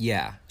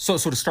 Yeah. So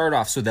to start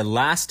off, so the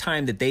last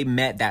time that they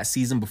met that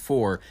season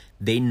before,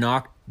 they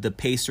knocked the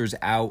Pacers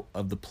out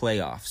of the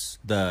playoffs.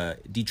 The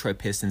Detroit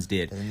Pistons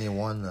did. And then they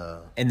won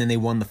the...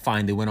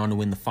 They went on to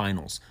win the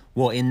finals.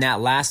 Well, in that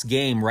last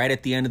game, right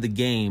at the end of the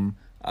game,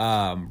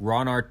 Ron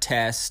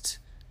Artest,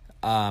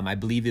 I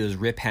believe it was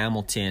Rip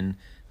Hamilton...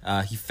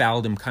 he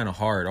fouled him kind of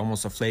hard,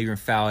 almost a flagrant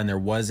foul, and there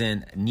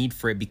wasn't a need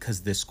for it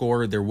because the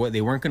score, they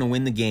weren't going to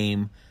win the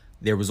game.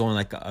 There was only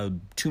like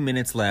 2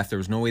 minutes left. There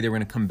was no way they were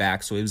going to come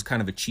back, so it was kind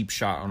of a cheap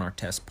shot on our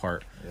test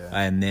part. Yeah.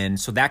 And then,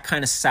 so that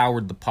kind of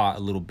soured the pot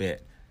a little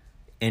bit,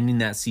 ending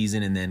that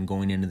season and then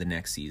going into the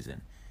next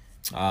season.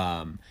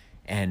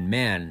 And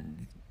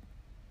man,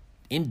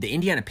 the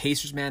Indiana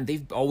Pacers, man,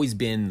 they've always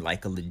been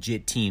like a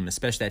legit team,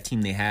 especially that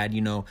team they had.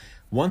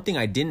 One thing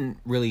I didn't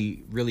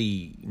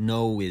really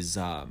know is...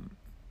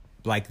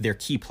 like their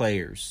key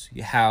players,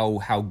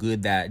 how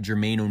good that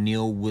Jermaine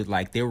O'Neal would,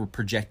 like, they were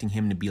projecting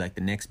him to be like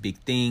the next big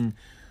thing.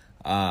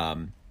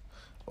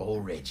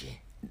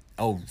 Reggie.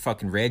 Oh,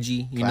 fucking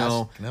Reggie,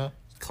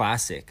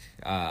 Classic.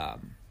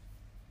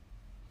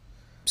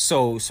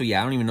 So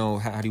yeah, I don't even know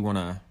how do you want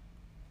to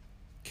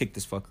kick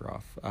this fucker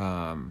off.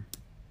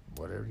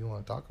 Whatever you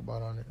want to talk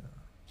about on it.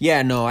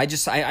 Yeah, no, I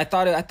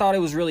thought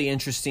it was really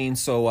interesting.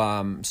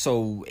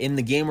 So in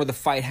the game where the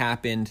fight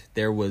happened,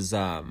 there was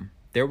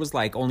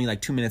like only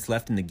like 2 minutes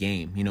left in the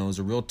game. It was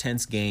a real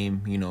tense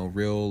game,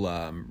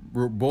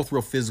 both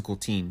real physical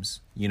teams.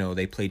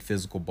 They played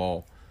physical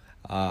ball.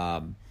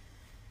 Ron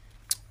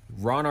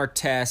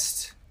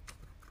Artest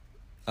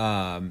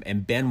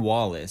and Ben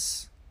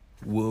Wallace,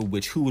 who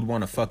would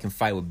want to fucking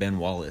fight with Ben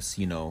Wallace,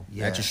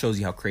 That just shows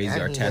you how crazy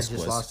Artest was. He had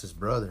just lost his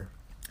brother.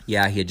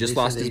 Yeah, he had just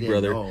lost his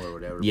brother. Or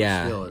whatever,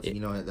 yeah, still,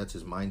 that's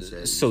his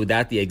mindset. So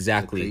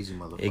exactly,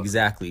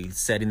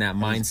 setting that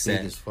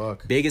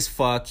mindset. Big as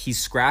fuck. He's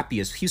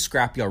scrappy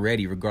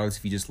already, regardless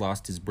if he just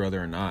lost his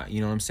brother or not. You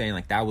know what I'm saying?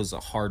 Like, that was a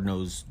hard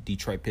nosed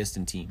Detroit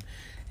Piston team,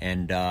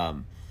 and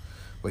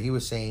but he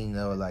was saying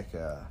though, like,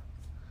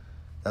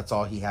 that's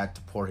all he had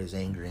to pour his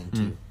anger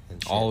into.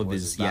 And all of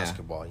his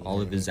basketball.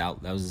 All of his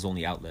out. That was his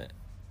only outlet.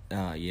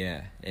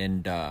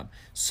 And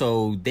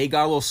so they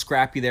got a little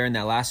scrappy there in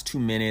that last 2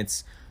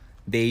 minutes.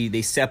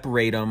 They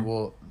separate them.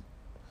 Well,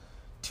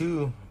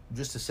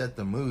 just to set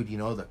the mood,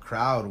 the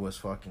crowd was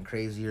fucking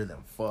crazier than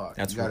fuck.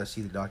 That's you got to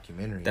see the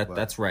documentary.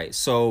 That's right.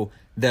 So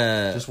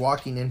just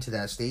walking into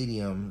that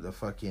stadium, the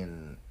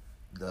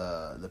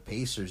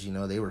Pacers,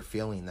 they were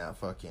feeling that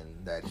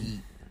heat.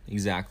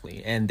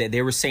 exactly. And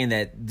they were saying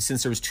that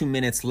since there was 2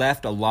 minutes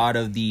left, a lot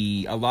of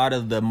the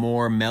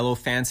more mellow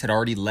fans had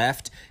already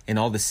left, and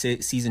all the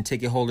season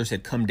ticket holders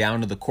had come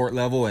down to the court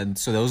level, and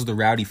so those are the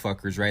rowdy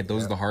fuckers, right?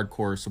 Those are the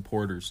hardcore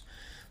supporters.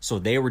 So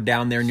they were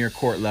down there near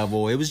court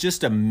level. It was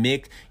just a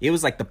mix. It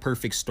was like the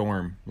perfect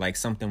storm. Like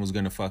something was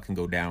gonna fucking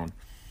go down,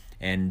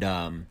 and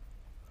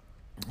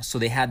so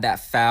they had that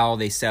foul.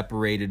 They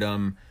separated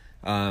them.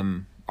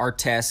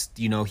 Artest,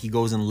 you know, he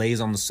goes and lays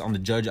on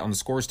the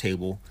scores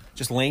table,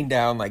 just laying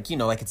down like, you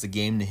know, like it's a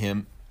game to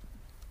him.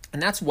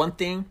 And that's one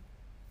thing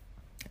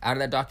out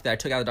of that that I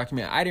took out of the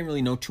documentary. I didn't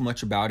really know too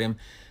much about him,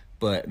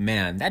 but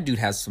man, that dude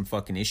has some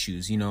fucking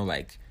issues, you know,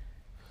 like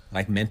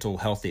mental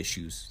health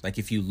issues. Like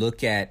if you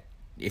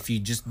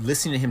just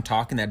listen to him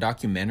talk in that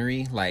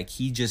documentary, like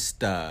he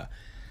just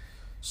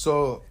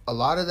so a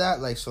lot of that,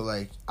 like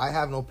I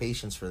have no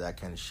patience for that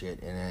kind of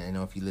shit. And I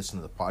know if you listen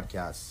to the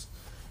podcasts,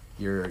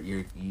 you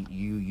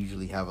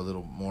usually have a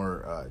little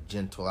more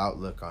gentle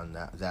outlook on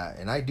that,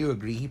 and I do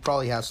agree he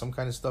probably has some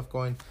kind of stuff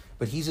going,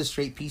 but he's a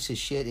straight piece of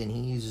shit, and he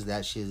uses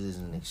that shit as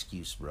an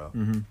excuse, bro.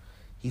 Mm-hmm.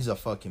 He's a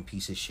fucking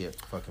piece of shit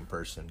fucking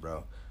person,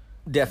 bro.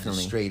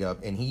 Definitely. Straight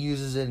up, and he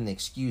uses it as an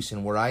excuse,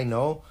 and where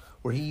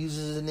he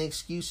uses it as an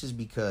excuse is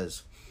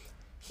because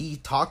he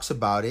talks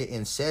about it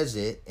and says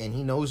it, and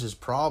he knows his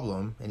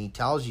problem, and he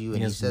tells you,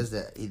 and he says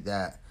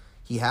that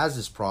he has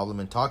this problem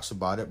and talks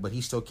about it, but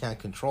he still can't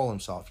control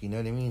himself. You know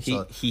what I mean?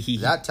 So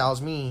that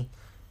tells me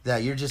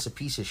that you're just a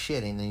piece of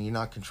shit and then you're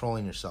not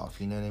controlling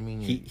yourself. You know what I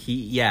mean?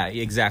 Yeah,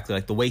 exactly.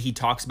 Like the way he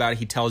talks about it,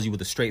 he tells you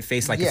with a straight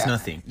face, like it's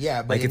nothing.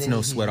 Yeah, but like it's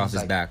no sweat off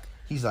his back.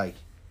 He's like,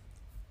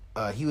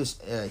 he was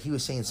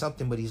saying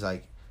something, but he's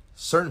like,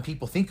 certain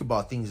people think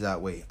about things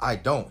that way. I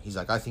don't. He's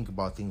like, I think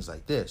about things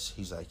like this.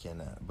 He's like,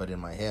 but in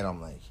my head,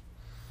 I'm like,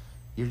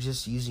 you're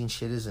just using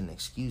shit as an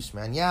excuse,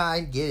 man. Yeah, I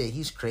get it.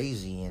 He's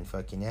crazy and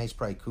fucking, he's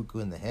probably cuckoo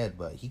in the head,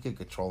 but he could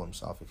control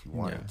himself if he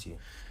wanted to.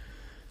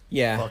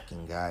 Yeah.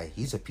 Fucking guy.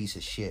 He's a piece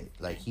of shit.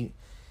 Like,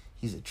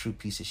 he's a true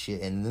piece of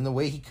shit. And then the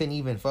way he couldn't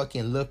even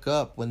fucking look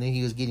up when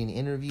he was getting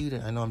interviewed,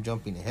 I know I'm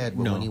jumping ahead,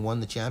 but when he won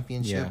the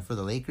championship for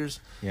the Lakers,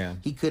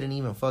 he couldn't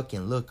even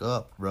fucking look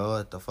up, bro,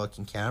 at the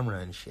fucking camera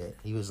and shit.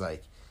 He was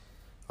like,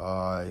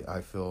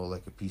 I feel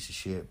like a piece of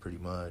shit pretty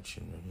much,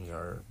 and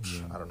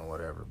I don't know,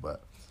 whatever,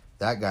 but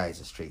that guy's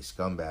a straight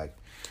scumbag.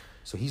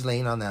 So he's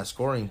laying on that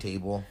scoring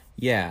table.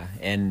 Yeah,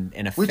 and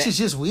which is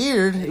just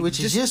weird.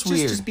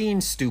 Just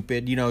being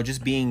stupid, you know,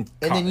 just being.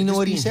 And then you know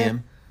what he said?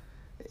 Him.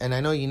 And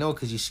I know you know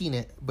because you've seen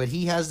it, but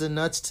he has the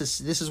nuts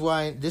to. This is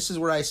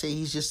where I say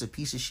he's just a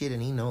piece of shit,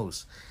 and he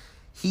knows.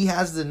 He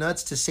has the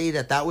nuts to say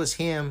that was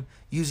him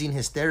using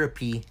his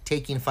therapy,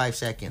 taking 5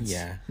 seconds.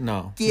 Yeah,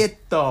 no.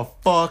 Get the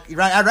fuck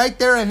right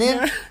there and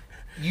then.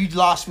 You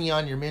lost me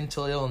on your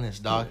mental illness,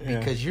 dog,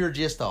 because you're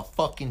just a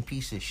fucking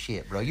piece of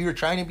shit, bro. You were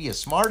trying to be a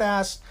smart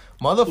ass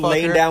motherfucker.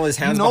 Laying down with his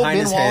hands behind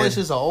his head. Ben Wallace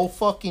is a old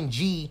fucking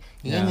G.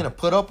 He ain't gonna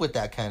put up with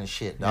that kind of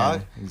shit,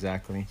 dog. Yeah,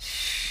 exactly.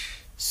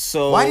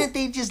 So why didn't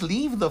they just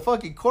leave the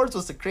fucking courts?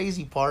 Was the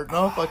crazy part?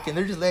 No, fucking,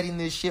 they're just letting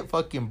this shit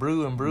fucking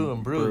brew and brew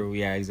and brew.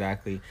 Yeah,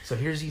 exactly. So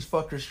here's these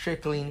fuckers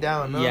trickling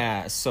down. No?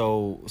 Yeah.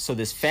 So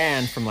this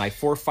fan from like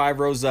 4 or 5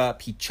 rows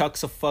up, he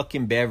chucks a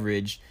fucking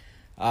beverage.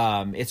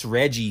 It's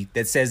Reggie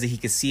that says that he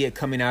could see it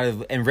coming out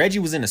of, and Reggie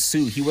was in a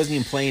suit. He wasn't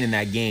even playing in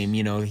that game.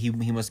 You know, he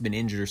must have been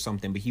injured or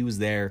something, but he was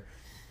there.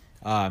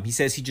 He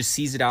says he just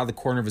sees it out of the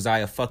corner of his eye.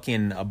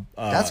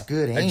 That's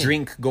good aim. A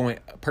drink going,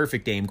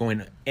 perfect aim,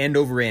 going end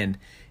over end,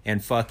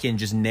 and fucking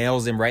just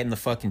nails him right in the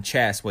fucking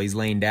chest while he's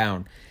laying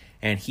down.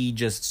 And he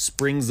just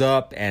springs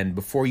up, and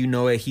before you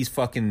know it,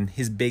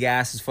 his big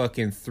ass is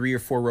fucking 3 or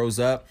 4 rows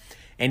up,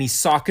 and he's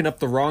socking up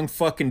the wrong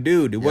fucking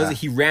dude. It wasn't,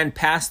 he ran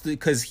past it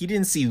because he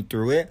didn't see who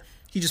threw it.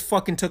 He just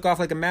fucking took off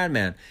like a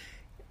madman.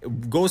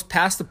 Goes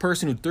past the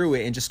person who threw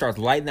it and just starts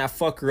lighting that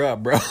fucker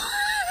up, bro.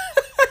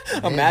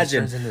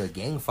 Imagine. It turns into a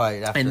gang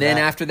fight after and then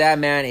after that,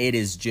 man, it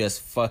is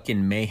just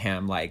fucking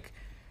mayhem. Like,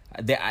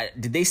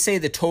 did they say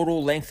the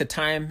total length of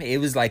time? It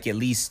was like at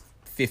least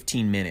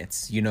 15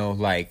 minutes. You know,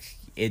 like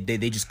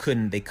they just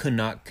couldn't. They could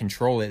not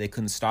control it. They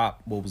couldn't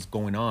stop what was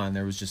going on.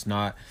 There was just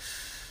not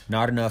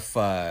enough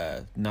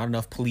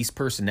police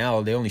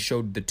personnel. They only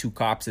showed the 2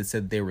 cops that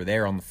said they were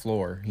there on the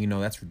floor. You know,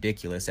 that's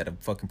ridiculous at a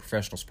fucking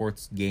professional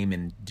sports game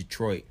in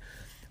Detroit.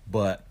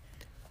 But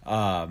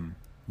I'm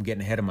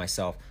getting ahead of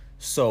myself.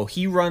 So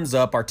he runs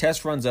up,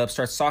 Artest runs up,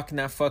 starts socking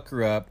that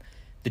fucker up.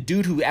 The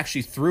dude who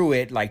actually threw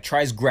it, like,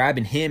 tries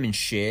grabbing him and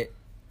shit,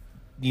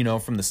 you know,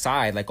 from the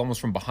side, like almost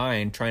from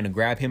behind, trying to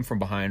grab him from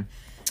behind.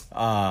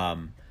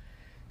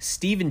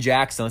 Steven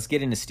Jackson, let's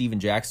get into Steven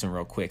Jackson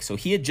real quick. So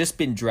he had just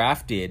been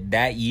drafted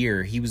that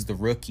year. He was the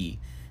rookie.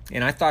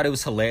 And I thought it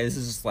was hilarious.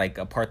 This is like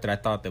a part that I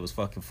thought that was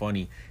fucking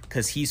funny.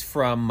 Because he was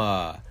from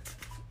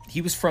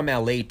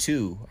LA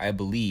too, I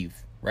believe,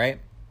 right?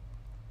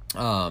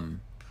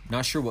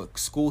 Not sure what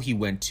school he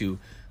went to.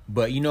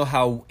 But you know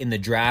how in the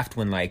draft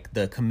when like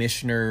the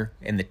commissioner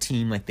and the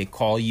team, like they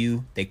call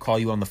you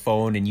on the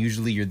phone, and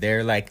usually you're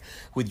there like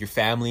with your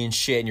family and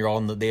shit, and you're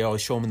all they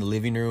always show them in the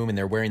living room, and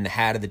they're wearing the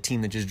hat of the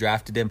team that just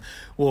drafted them.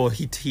 Well,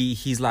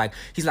 he's like,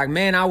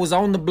 man, I was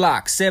on the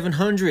block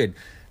 700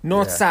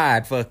 North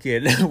Side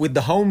fucking with the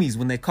homies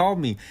when they called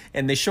me,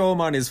 and they show him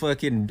on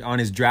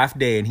his draft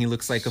day, and he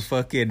looks like a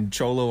fucking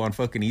cholo on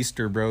fucking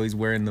Easter, bro. He's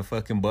wearing the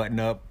fucking button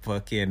up,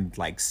 fucking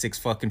like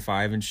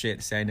 6'5" and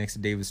shit, standing next to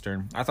David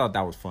Stern. I thought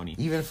that was funny.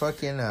 Even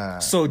fucking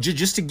so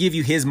just to give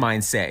you his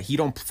mindset, he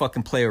don't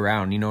fucking play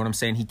around, you know what I'm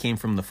saying? He came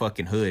from the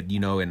fucking hood, you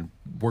know, and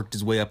worked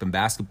his way up in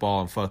basketball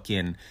and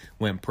fucking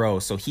went pro.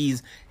 So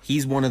he's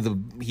one of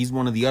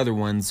the other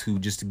ones who,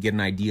 just to get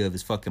an idea of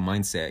his fucking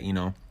mindset, you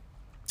know.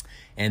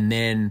 And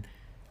then,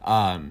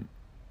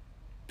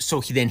 so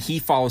he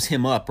follows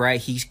him up,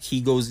 right?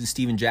 He goes, and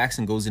Steven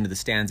Jackson goes into the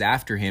stands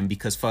after him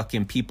because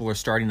fucking people are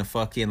starting to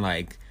fucking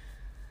like,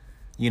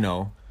 you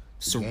know,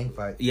 gang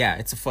fight. Yeah,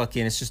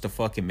 it's just a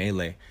fucking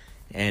melee.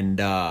 And,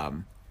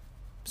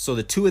 so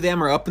the two of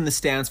them are up in the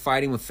stands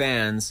fighting with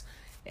fans,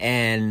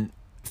 and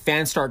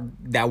fans start,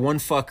 that one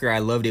fucker, I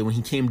loved it when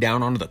he came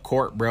down onto the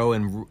court, bro,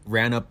 and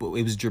ran up.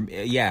 It was,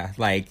 yeah,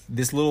 like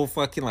this little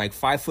fucking like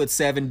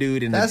 5'7"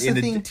 dude. That's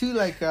the thing too.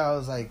 Like I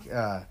was like,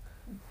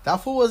 that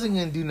fool wasn't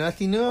gonna do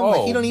nothing to him.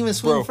 Like he don't even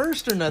swim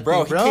first or nothing,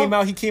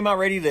 bro. He came out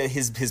ready to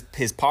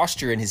his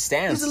posture and his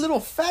stance. He's a little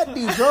fat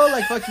dude, bro.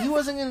 Like fuck, he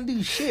wasn't gonna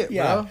do shit,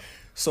 bro.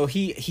 So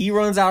he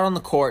runs out on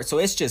the court. So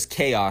it's just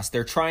chaos.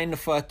 They're trying to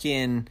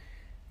fucking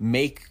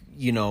make,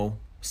 you know,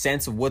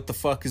 sense of what the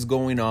fuck is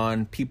going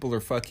on. People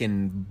are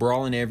fucking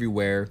brawling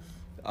everywhere.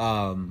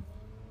 Ron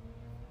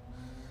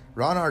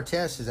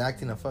Artest is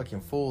acting a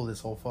fucking fool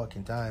this whole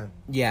fucking time.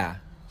 Yeah.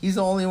 He's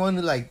the only one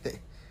who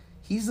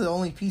he's the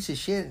only piece of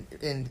shit,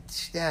 and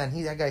Stan,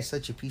 that guy's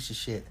such a piece of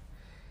shit.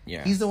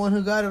 Yeah. He's the one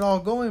who got it all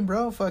going,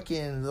 bro.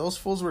 Fucking those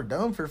fools were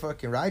dumb for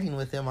fucking riding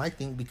with him, I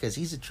think, because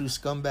he's a true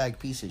scumbag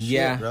piece of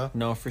shit, bro.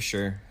 No, for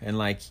sure. And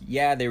like,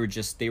 yeah, they were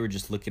just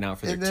looking out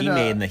for their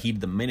teammate in the heat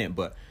of the minute,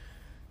 but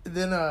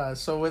then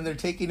so when they're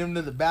taking him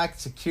to the back,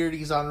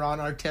 security's on Ron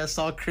Artest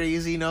all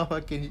crazy, you know,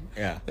 fucking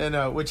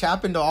and which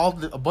happened to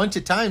a bunch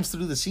of times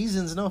through the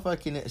seasons, you know,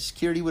 fucking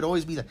security would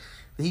always be like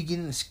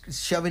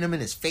shoving him in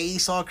his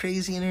face all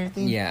crazy and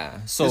everything.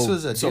 Yeah. So this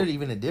was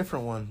even a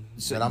different one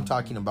that I'm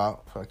talking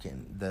about.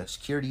 Fucking the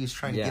security is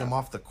trying to get him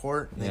off the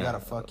court, and they gotta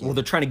fucking. Well,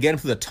 they're trying to get him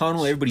through the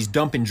tunnel. Everybody's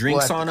dumping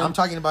drinks on him. I'm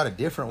talking about a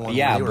different one.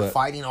 Yeah, where they were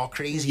fighting all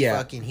crazy. Yeah.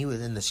 Fucking,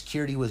 and the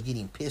security was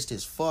getting pissed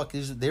as fuck.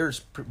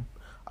 There's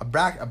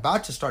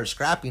about to start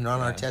scrapping on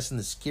our test, and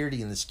the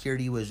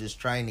security was just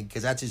trying to,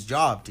 because that's his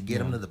job, to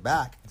get him to the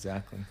back.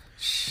 Exactly.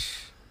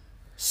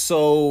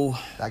 So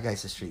that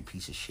guy's a straight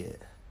piece of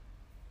shit.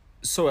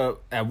 So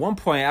at one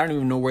point, I don't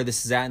even know where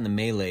this is at in the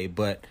melee,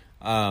 but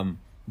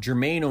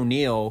Jermaine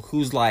O'Neal,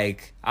 who's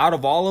like, out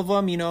of all of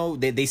them, you know,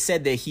 they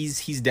said that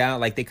he's down,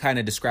 like they kind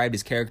of described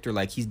his character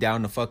like he's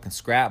down to fucking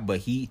scrap, but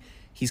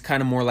he's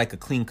kind of more like a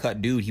clean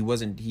cut dude. He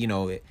wasn't, you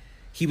know,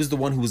 he was the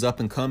one who was up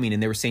and coming,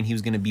 and they were saying he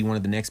was going to be one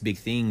of the next big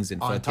things. And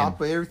on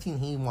top of everything,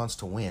 he wants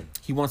to win.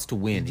 He wants to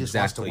win. He just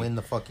wants to win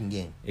the fucking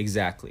game.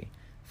 Exactly.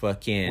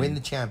 Fucking win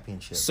the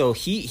championship. So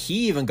he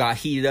even got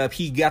heated up.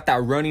 He got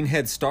that running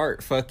head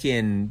start,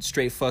 fucking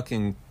straight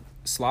fucking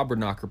slobber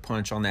knocker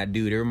punch on that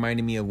dude. It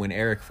reminded me of when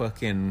Eric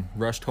fucking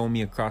rushed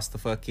homie across the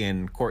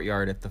fucking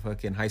courtyard at the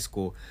fucking high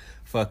school,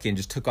 fucking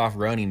just took off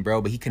running,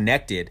 bro. But he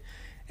connected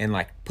and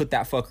like put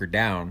that fucker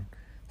down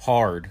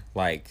hard,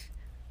 like.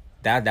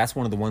 That's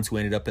one of the ones who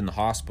ended up in the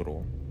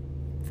hospital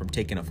from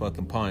taking a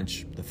fucking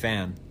punch, the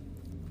fan.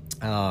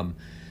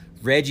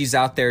 Reggie's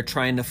out there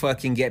trying to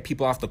fucking get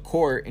people off the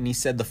court, and he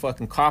said the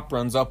fucking cop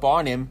runs up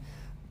on him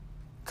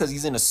because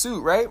he's in a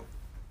suit, right?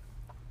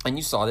 And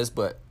you saw this,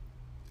 but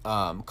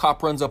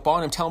cop runs up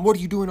on him, telling him, what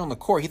are you doing on the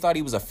court? He thought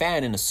he was a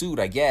fan in a suit,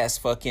 I guess.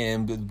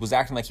 Fucking was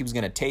acting like he was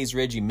going to tase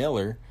Reggie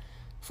Miller.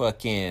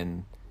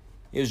 Fucking,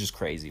 it was just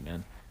crazy,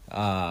 man.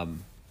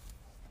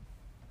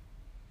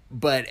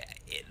 But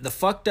the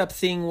fucked up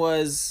thing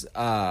was,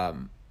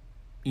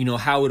 you know,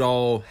 how it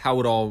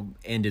all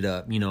ended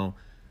up, you know,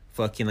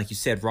 fucking, like you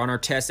said, Ron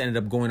Artest ended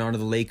up going on to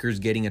the Lakers,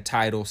 getting a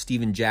title.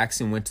 Steven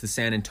Jackson went to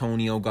San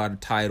Antonio, got a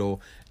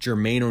title.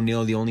 Jermaine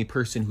O'Neal, the only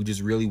person who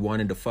just really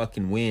wanted to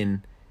fucking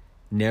win,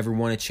 never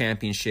won a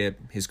championship.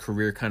 His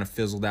career kind of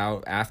fizzled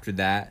out after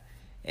that.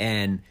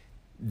 And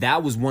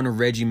that was one of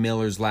Reggie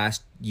Miller's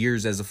last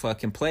years as a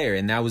fucking player.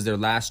 And that was their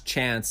last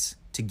chance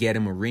to get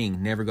him a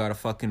ring. Never got a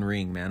fucking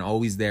ring, man.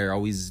 Always there,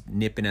 always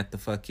nipping at the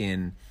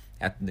fucking,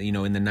 you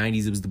know, in the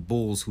 90s it was the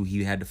Bulls who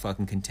he had to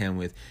fucking contend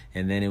with,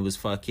 and then it was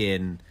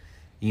fucking,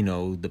 you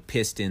know, the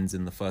Pistons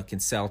and the fucking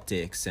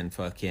Celtics and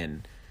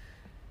fucking.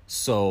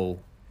 So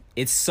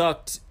it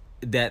sucked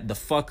that the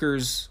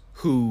fuckers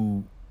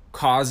who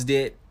caused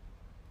it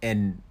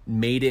and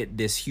made it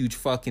this huge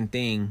fucking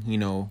thing, you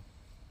know,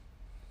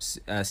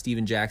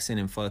 Steven Jackson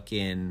and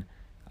fucking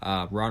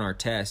Ron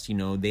Artest, you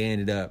know, they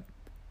ended up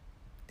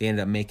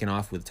making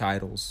off with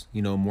titles,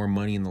 you know, more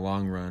money in the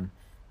long run.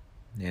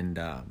 And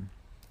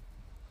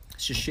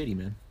it's just shitty,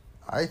 man.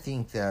 I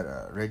think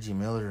that Reggie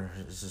Miller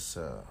is just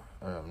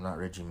not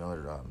Reggie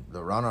Miller.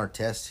 The Ron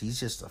Artest, he's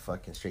just a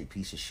fucking straight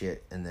piece of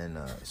shit. And then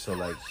so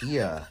like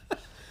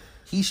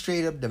he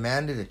straight up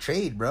demanded a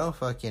trade, bro.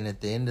 Fucking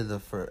at the end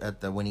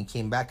of when he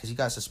came back, because he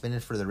got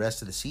suspended for the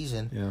rest of the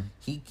season. Yeah.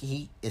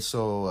 He is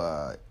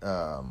so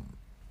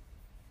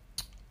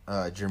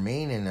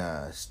Jermaine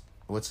and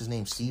what's his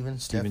name? Steven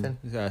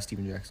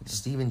Jackson.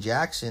 Steven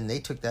Jackson, they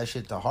took that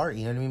shit to heart,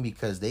 you know what I mean?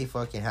 Because they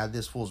fucking had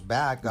this fool's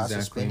back, got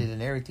suspended and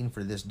everything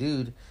for this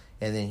dude,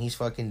 and then he's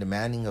fucking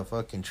demanding a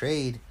fucking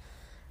trade.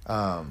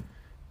 I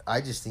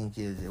just think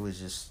it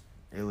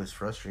was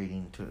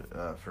frustrating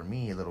for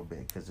me a little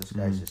bit, because this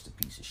guy's just a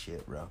piece of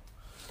shit, bro.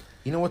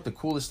 You know what the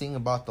coolest thing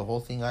about the whole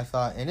thing, I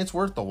thought, and it's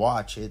worth the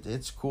watch,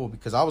 it's cool,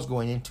 because I was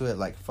going into it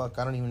like, fuck,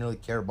 I don't even really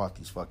care about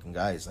these fucking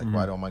guys. Like,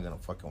 why am I gonna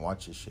fucking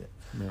watch this shit?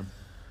 Yeah.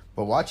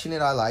 But watching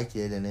it, I liked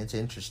it, and it's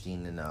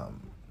interesting. And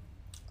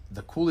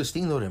the coolest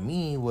thing, though, to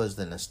me was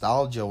the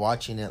nostalgia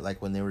watching it, like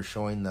when they were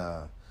showing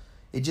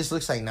it just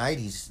looks like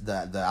 90s,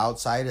 the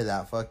outside of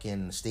that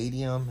fucking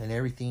stadium and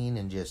everything,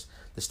 and just,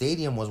 the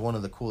stadium was one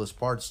of the coolest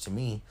parts to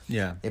me.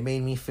 Yeah. It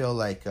made me feel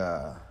like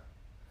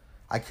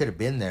I could have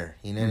been there,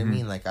 you know what I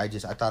mean? Like, I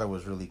thought it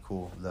was really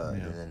cool.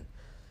 And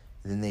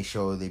then they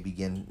show that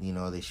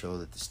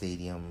the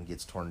stadium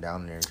gets torn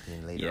down and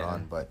everything later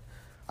on, but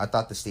I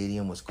thought the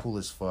stadium was cool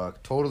as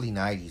fuck. Totally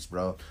 90s,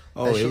 bro.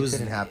 That shit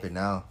couldn't happen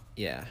now.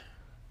 Yeah.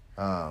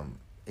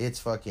 It's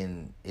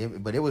fucking...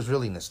 but it was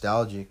really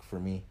nostalgic for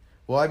me.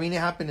 Well, I mean, it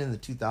happened in the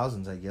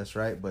 2000s, I guess,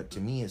 right? But to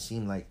me, it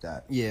seemed like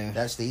that. Yeah.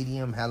 That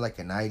stadium had like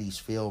a 90s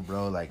feel,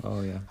 bro. Like,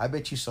 oh, yeah. I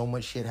bet you so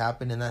much shit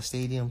happened in that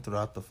stadium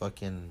throughout the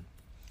fucking...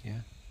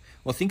 Yeah.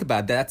 Well, think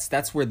about it.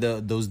 That's where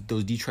those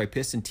Detroit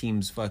Piston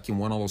teams fucking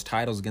won all those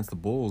titles against the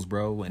Bulls,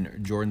 bro.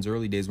 And Jordan's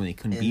early days when he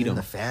couldn't beat them.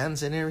 The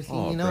fans and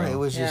everything, bro. It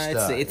was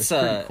just it's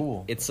pretty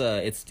cool. It's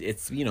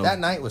that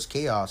night was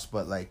chaos,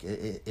 but like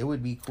it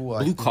would be cool.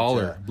 Blue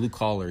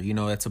collar. You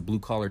know, that's a blue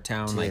collar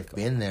town. To like have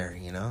been there,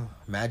 you know.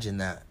 Imagine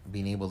that,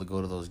 being able to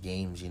go to those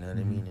games. You know what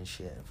I mean, and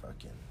shit.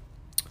 Fucking.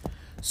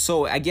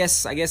 So I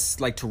guess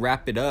like to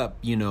wrap it up,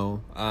 you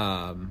know,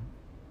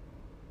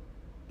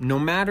 no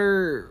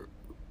matter.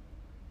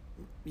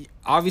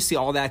 Obviously,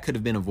 all that could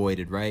have been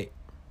avoided, right?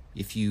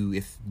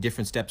 If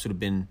different steps would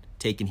have been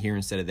taken here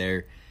instead of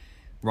there.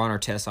 Ron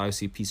Artest,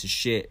 obviously a piece of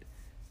shit,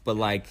 but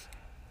like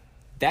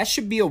that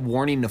should be a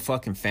warning to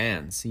fucking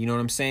fans. You know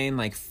what I'm saying?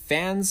 Like,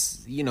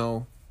 fans, you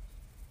know,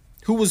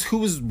 who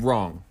was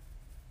wrong?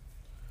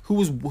 Who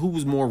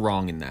was more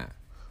wrong in that?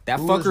 That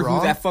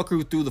fucker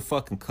who threw the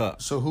fucking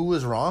cup. So who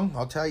was wrong?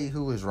 I'll tell you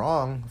who was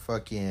wrong.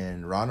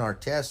 Fucking Ron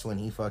Artest, when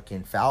he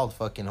fucking fouled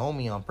fucking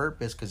homie on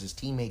purpose because his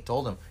teammate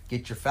told him,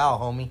 "Get your foul,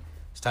 homie.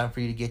 It's time for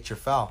you to get your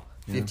foul."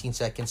 15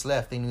 seconds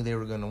left. They knew they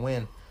were going to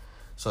win.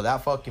 So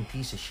that fucking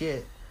piece of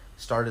shit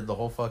started the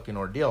whole fucking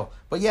ordeal.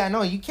 But yeah,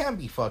 no, you can't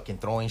be fucking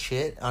throwing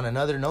shit. On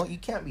another note, you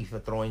can't be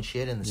throwing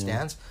shit in the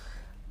stands.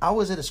 I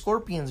was at a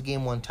Scorpions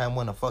game one time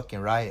when a fucking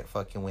riot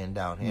fucking went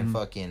down. And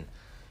fucking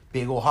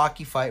big old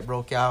hockey fight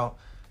broke out.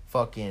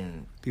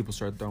 Fucking people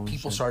started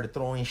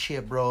throwing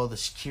shit, bro. The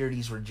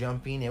securities were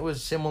jumping. It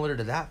was similar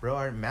to that,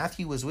 bro.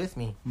 Matthew was with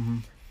me.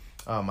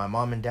 My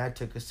mom and dad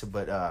took us to,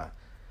 but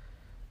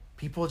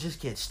people just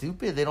get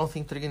stupid. They don't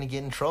think they're gonna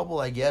get in trouble,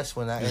 I guess,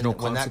 when that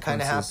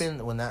kind of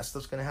happened, when that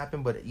stuff's gonna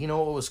happen. But you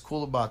know what was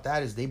cool about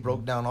that is they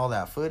broke down all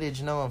that footage,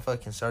 and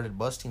fucking started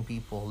busting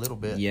people a little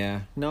bit.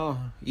 Yeah, no,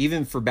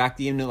 even for back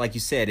then, like you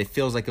said, it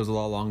feels like it was a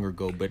lot longer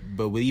ago. But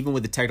even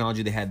with the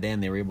technology they had then,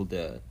 they were able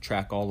to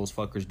track all those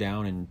fuckers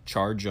down and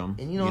charge them.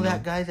 And you know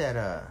that guy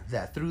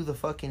that threw the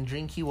fucking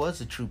drink, he was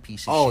a true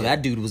piece of shit. Oh,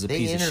 that dude was a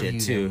piece of shit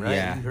too. Him, right?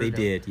 Yeah, they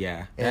did.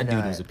 Yeah, that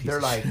dude was a piece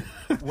of shit. They're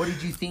like, what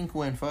did you think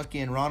when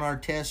fucking Ron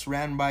Artest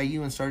ran by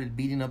you and started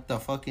beating up the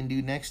fucking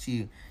dude next to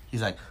you?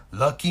 He's like,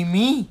 lucky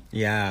me.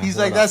 Yeah. He's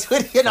like, that's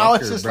what, you know,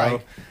 it's just bro.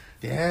 Like,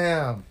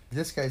 damn,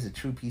 this guy's a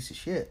true piece of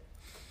shit.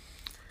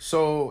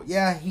 So,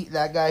 yeah,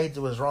 that guy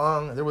was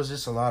wrong. There was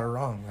just a lot of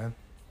wrong, man.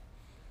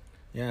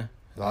 Yeah.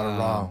 A lot of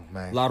wrong,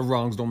 man. A lot of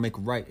wrongs don't make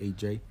a right,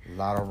 AJ. A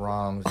lot of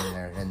wrongs in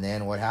there. And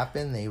then what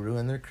happened? They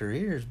ruined their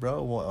careers,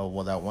 bro.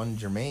 Well, that one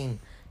Jermaine,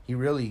 he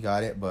really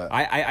got it, but...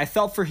 I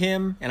felt for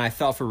him, and I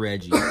felt for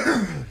Reggie.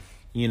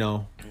 You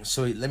know.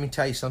 So let me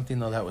tell you something,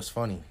 though, that was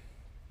funny.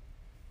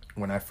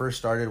 When I first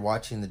started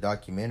watching the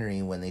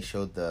documentary, when they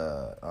showed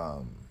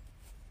the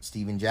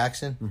Steven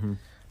Jackson,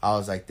 I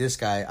was like, this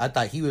guy, I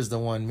thought he was the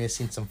one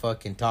missing some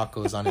fucking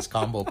tacos on his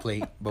combo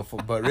plate before,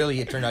 but really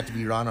it turned out to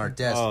be Ron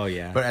Artest. Oh,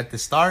 yeah. But at the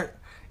start,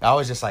 I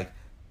was just like,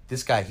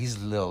 this guy, he's a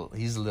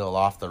little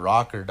off the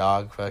rocker,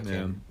 dog.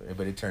 Fucking. Yeah.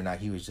 But it turned out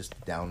he was just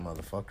a down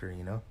motherfucker,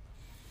 you know?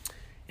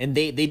 And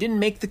they didn't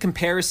make the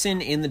comparison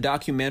in the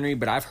documentary,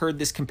 but I've heard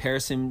this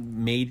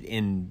comparison made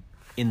in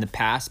the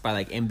past by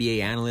like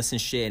NBA analysts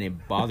and shit, and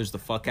it bothers the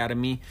fuck out of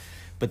me.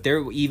 But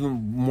they're even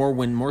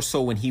more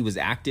so when he was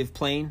active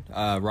playing,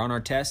 Ron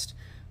Artest.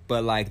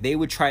 But like they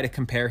would try to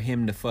compare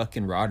him to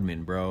fucking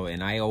Rodman, bro.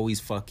 And I always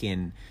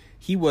fucking,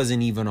 he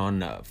wasn't even on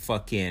the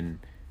fucking,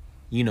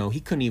 you know, he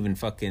couldn't even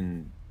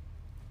fucking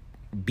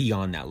be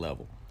on that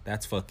level.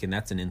 That's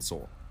an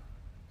insult.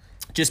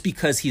 Just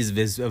because he's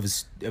of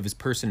his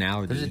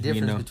personality. There's a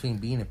difference between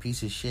being a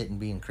piece of shit and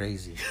being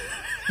crazy.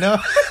 No.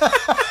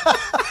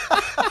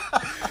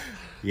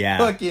 Yeah.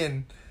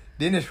 Fucking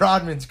Dennis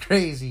Rodman's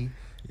crazy.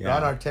 Yeah.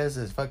 Ron Artest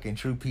is fucking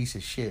true piece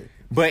of shit.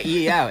 But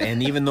yeah,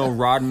 and even though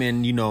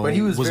Rodman, but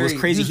he was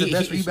crazy, he was the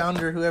best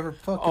rebounder who ever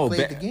fucking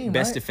played the game,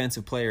 best right?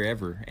 defensive player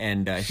ever,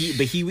 and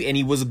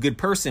he was a good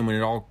person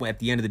when at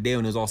the end of the day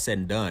when it was all said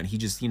and done. He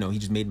just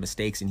made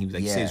mistakes, and he was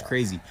like, you say, it's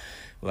crazy.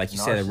 Like you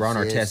said, Ron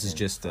Artest is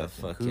just a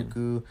fucking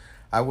cuckoo.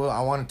 I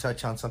want to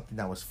touch on something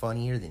that was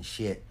funnier than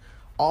shit.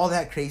 All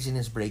that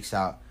craziness breaks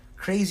out,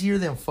 crazier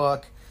than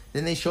fuck.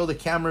 Then they show the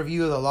camera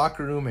view of the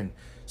locker room and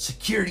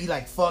security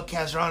like fuck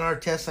has Ron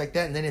Artest like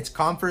that, and then it's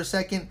calm for a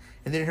second.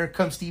 And then here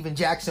comes Steven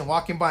Jackson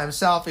walking by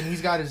himself, and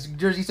he's got his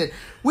jersey. He said,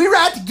 "We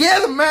ride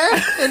together, man,"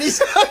 and he's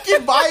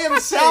fucking by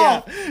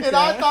himself.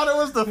 I thought it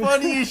was the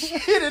funniest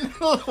shit in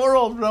the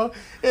world, bro.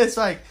 It's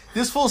like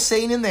this fool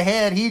saying in the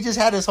head, he just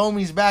had his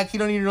homies back. He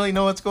don't even really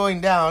know what's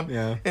going down.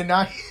 Yeah. And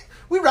now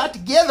we ride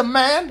together,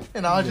 man.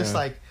 And I was just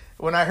like,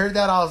 when I heard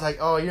that, I was like,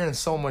 "Oh, you're in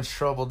so much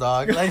trouble,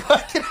 dog." Like,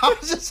 I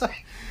was just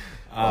like.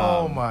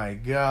 Oh my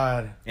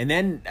god! And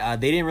then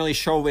they didn't really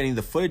show any of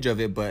the footage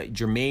of it, but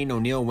Jermaine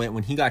O'Neal went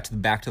when he got to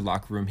back to the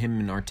locker room. Him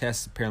and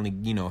Artest apparently,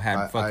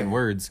 had fucking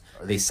words.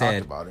 They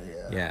said talked about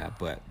it. Yeah,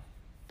 but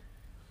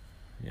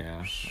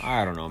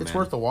I don't know. It's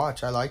worth a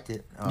watch. I liked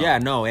it.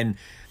 And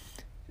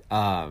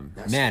that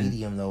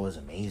stadium though was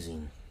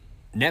amazing.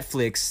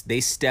 Netflix,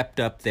 they stepped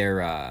up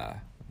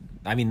their.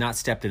 Not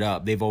stepped it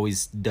up. They've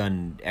always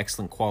done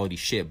excellent quality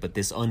shit. But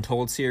this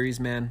Untold series,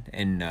 man,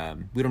 and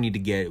we don't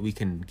need to we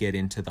can get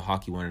into the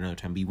hockey one another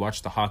time. But you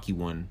watch the hockey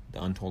one,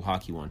 the Untold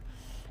hockey one,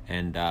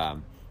 and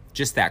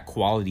just that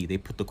quality. They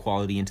put the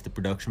quality into the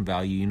production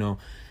value.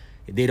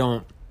 They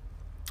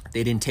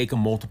didn't take them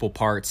multiple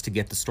parts to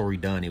get the story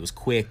done. It was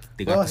quick.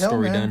 They got the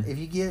story done. If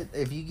you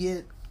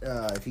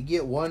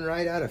get one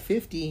right out of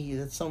 50,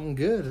 that's something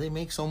good. They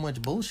make so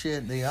much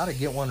bullshit. They ought to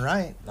get one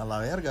right. A la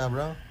verga,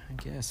 bro. I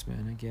guess,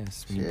 man.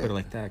 When you put it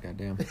like that,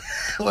 goddamn.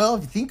 Well,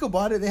 if you think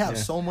about it, they have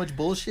so much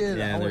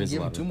bullshit. I don't want to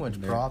give them too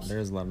much props.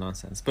 There's a lot of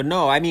nonsense. But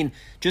no,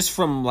 just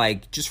from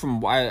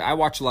I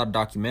watch a lot of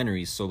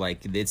documentaries, so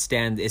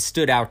it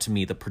stood out to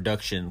me, the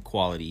production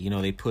quality.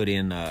 They put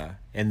in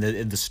and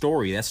the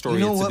story. That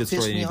story, it's a good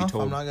story that needs to be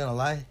told. I'm not gonna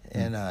lie,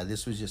 and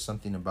this was just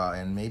something about,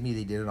 and maybe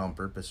they did it on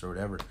purpose or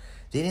whatever.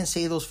 They didn't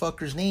say those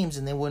fuckers' names,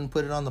 and they wouldn't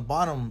put it on the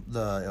bottom.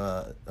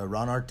 The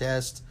Ron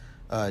Artest,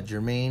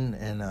 Jermaine,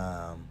 and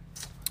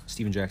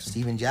Steven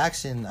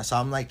Jackson. So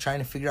I'm like trying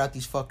to figure out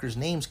these fuckers'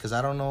 names because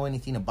I don't know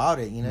anything about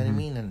it. You know what I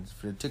mean? And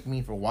it took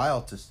me for a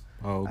while to.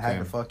 I had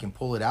to fucking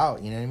pull it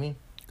out. You know what I mean?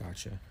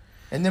 Gotcha.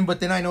 And but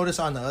then I noticed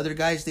on the other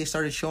guys they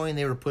started showing,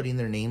 they were putting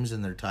their names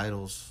and their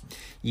titles.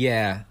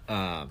 Yeah.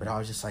 But I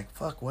was just like,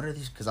 fuck, what are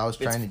these? Because I was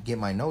trying to get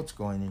my notes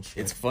going and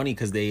shit. It's funny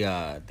because they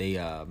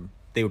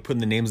were putting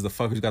the names of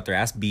the fuckers who got their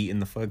ass beat in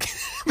the fuck,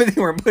 but they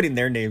weren't putting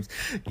their names.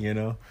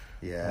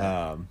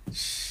 Yeah.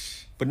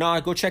 But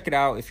no, go check it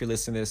out if you're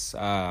listening to this.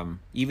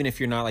 Even if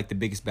you're not like the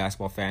biggest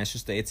basketball fan,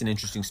 it's an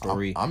interesting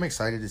story. I'm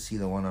excited to see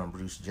the one on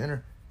Bruce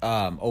Jenner.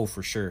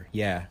 For sure.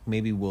 Yeah,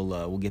 maybe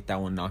we'll get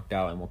that one knocked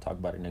out and we'll talk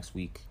about it next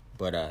week.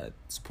 But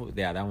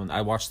that one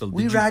I watched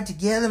We ride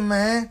together,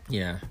 man.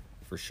 Yeah,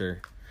 for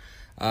sure.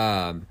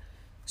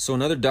 So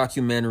another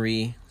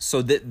documentary.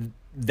 So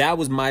that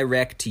was my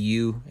rec to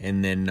you,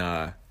 and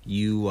then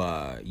you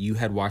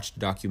had watched a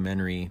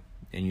documentary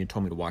and you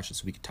told me to watch it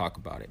so we could talk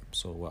about it.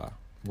 So what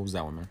was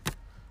that one, man?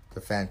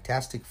 The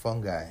Fantastic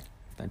Fungi.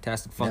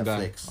 Fantastic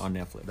Fungi on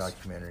Netflix.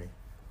 Documentary.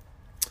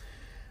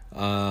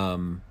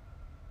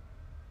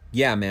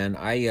 Yeah, man.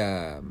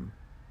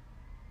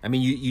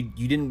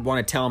 You didn't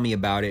want to tell me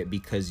about it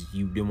because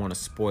you didn't want to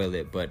spoil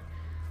it, but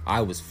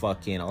I was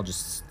fucking. I'll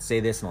just say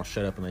this and I'll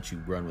shut up and let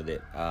you run with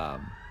it.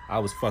 I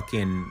was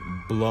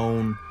fucking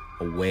blown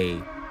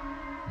away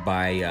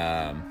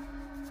by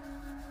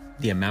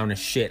the amount of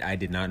shit I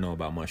did not know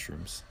about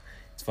mushrooms.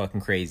 It's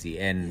fucking crazy.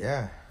 And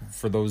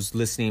for those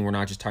listening, we're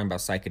not just talking about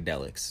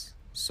psychedelics.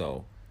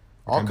 So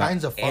all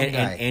kinds of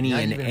fungi, and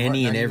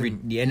every,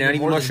 not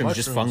even mushrooms,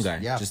 just fungi.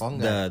 Yeah, just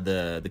fungi.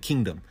 The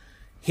kingdom.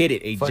 Hit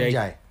it,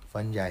 AJ.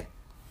 Fungi.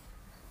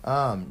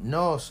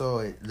 No,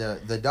 so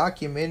the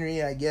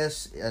documentary, I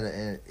guess,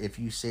 if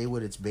you say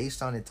what it's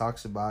based on, it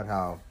talks about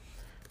how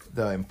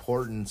the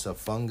importance of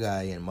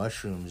fungi and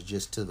mushrooms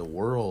just to the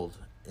world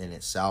in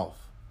itself.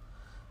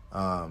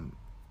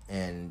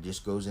 And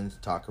just goes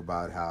into talk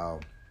about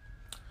how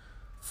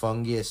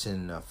fungus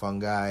and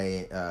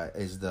fungi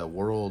is the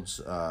world's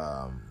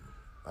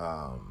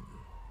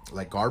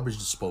like garbage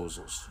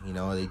disposals.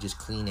 They just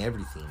clean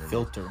everything.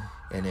 Filter.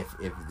 And if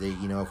they,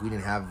 if we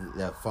didn't have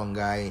the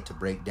fungi to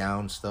break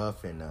down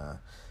stuff and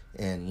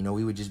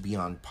we would just be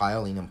on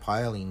piling and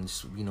piling,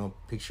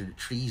 picture the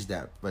trees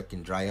that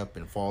fucking dry up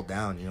and fall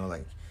down,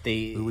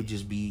 we would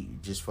just be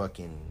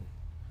fucking.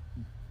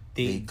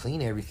 They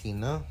clean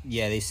everything, no?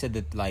 Yeah, they said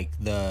that like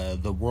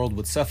the world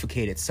would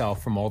suffocate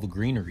itself from all the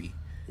greenery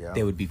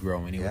they would be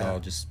growing. It would all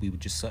just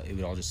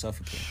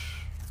suffocate.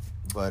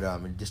 But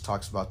it just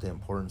talks about the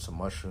importance of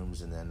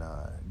mushrooms, and then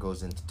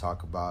goes into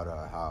talk about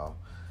how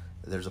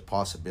there's a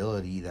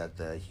possibility that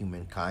the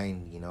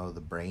humankind, you know,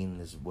 the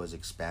brain was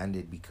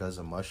expanded because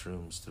of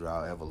mushrooms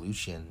throughout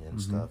evolution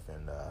and stuff,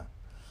 and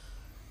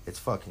it's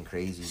fucking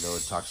crazy though.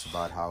 It talks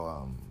about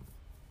how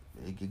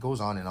it goes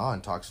on and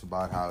on. Talks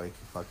about how it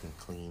can fucking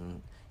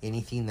clean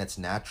anything that's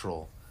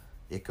natural.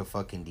 It could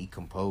fucking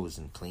decompose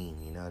and clean.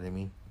 You know what I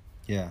mean?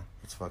 Yeah.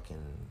 It's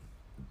fucking.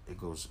 It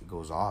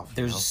goes off.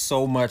 There's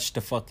so much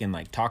to fucking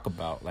like talk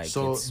about. Like,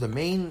 so the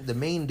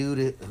main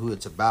dude who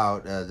it's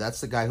about, that's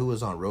the guy who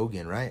was on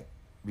Rogan, right?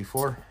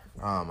 Before,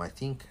 I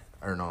think,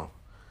 or no,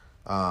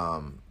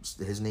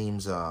 his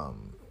name's I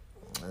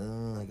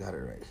got it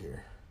right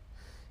here.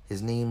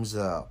 His name's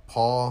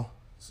Paul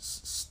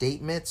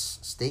Statements.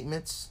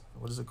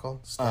 What is it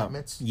called?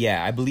 Statements.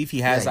 Yeah, I believe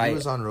he has. Yeah, he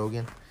was on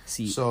Rogan.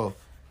 See, so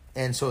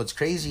it's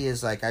crazy.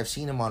 Is like I've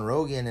seen him on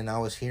Rogan, and I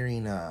was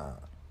hearing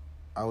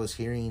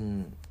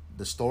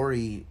the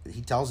story.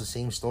 He tells the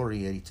same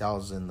story that he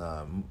tells in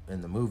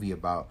the movie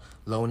about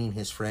loaning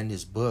his friend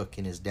his book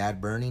and his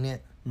dad burning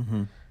it.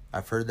 Mm-hmm.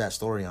 I've heard that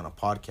story on a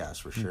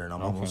podcast for sure, and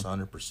I'm almost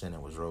 100%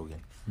 it was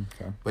Rogan.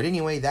 Okay. But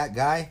anyway, that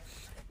guy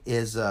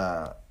is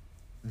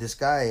this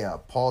guy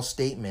Paul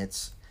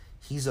Statements.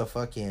 He's a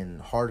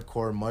fucking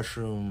hardcore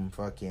mushroom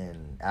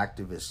fucking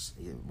activist.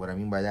 What I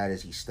mean by that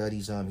is he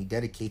studies them. He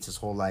dedicates his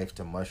whole life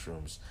to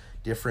mushrooms,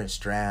 different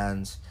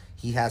strands.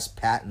 He has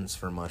patents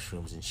for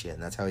mushrooms and shit,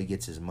 and that's how he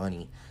gets his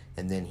money.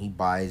 And then he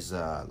buys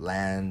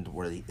land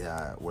where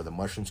the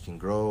mushrooms can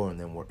grow, and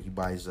then he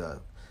buys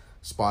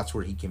spots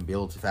where he can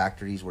build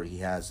factories where he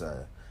has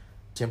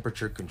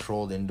temperature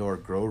controlled indoor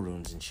grow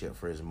rooms and shit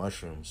for his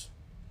mushrooms.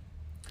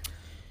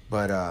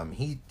 But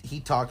he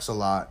talks a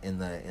lot in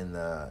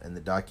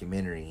the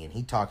documentary, and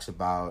he talks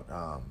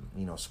about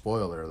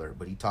spoiler alert,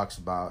 but he talks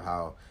about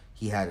how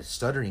he had a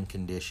stuttering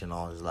condition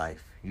all his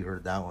life. You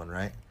heard that one,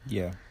 right?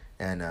 Yeah.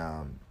 And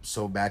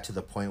so bad to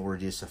the point where it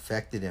just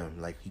affected him.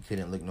 Like, he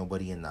couldn't look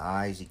nobody in the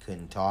eyes. He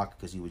couldn't talk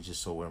because he was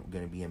just so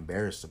going to be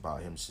embarrassed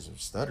about him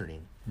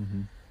stuttering.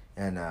 Mm-hmm.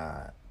 And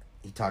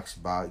he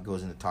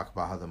goes into talk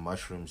about how the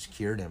mushrooms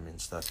cured him and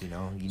stuff. You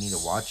know, you need to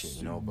watch it.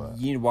 You know, but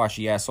you need to watch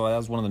it. Yeah. So that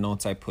was one of the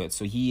notes I put.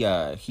 So he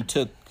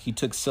took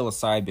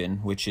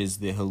psilocybin, which is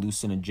the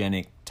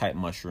hallucinogenic type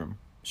mushroom,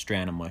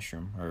 strand of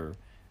mushroom or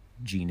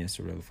genus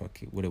or whatever the fuck.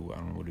 I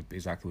don't know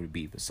exactly what it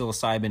be, but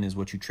psilocybin is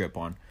what you trip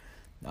on.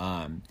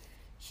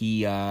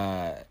 He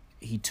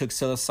took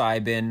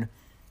psilocybin.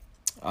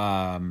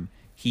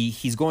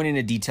 He's going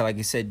into detail. Like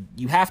I said,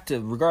 you have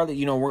to, regardless,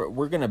 you know,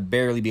 we're going to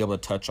barely be able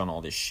to touch on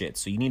all this shit.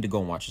 So you need to go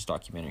and watch this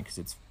documentary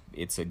because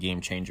it's a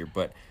game changer.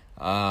 But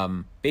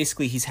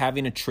basically he's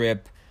having a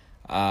trip.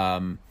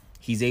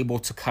 He's able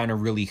to kind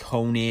of really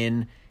hone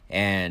in,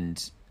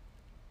 and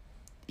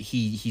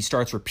he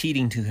starts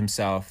repeating to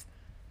himself.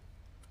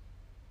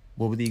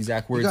 What were the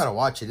exact words? You gotta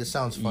watch it. It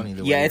sounds funny.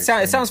 It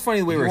sounds funny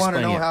the way we're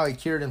explaining it. You want to know how he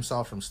cured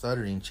himself from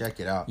stuttering? Check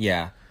it out.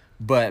 Yeah.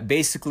 But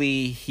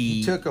basically,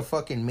 he took a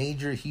fucking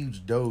major,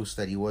 huge dose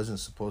that he wasn't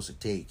supposed to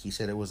take. He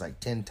said it was like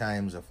 10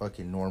 times a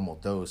fucking normal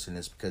dose, and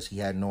it's because he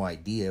had no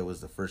idea it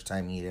was the first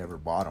time he'd ever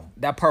bought them.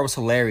 That part was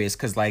hilarious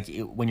because, like,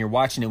 when you're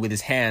watching it with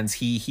his hands,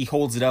 he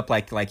holds it up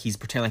like he's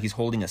pretending like he's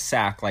holding a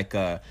sack, like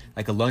a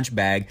lunch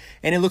bag,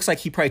 and it looks like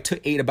he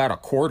probably ate about a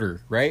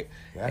quarter, right?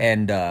 Yeah.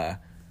 And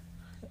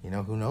you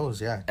know, who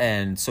knows, yeah.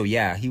 And so,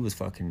 yeah, he was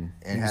fucking...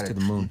 And he was to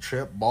the moon.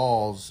 Trip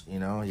balls, you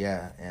know,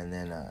 yeah. And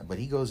then, but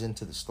he goes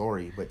into the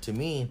story. But to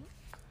me,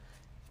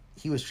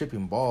 he was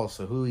tripping balls,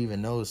 so who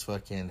even knows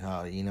fucking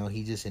how, you know,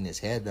 he just in his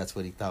head, that's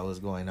what he thought was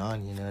going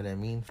on, you know what I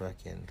mean?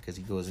 Fucking, because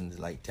he goes into,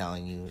 like,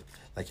 telling you,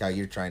 like, how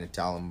you're trying to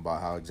tell him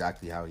about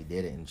how he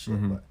did it and shit.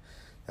 Mm-hmm.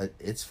 But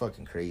it's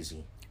fucking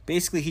crazy.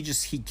 Basically,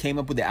 he came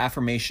up with the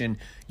affirmation,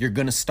 you're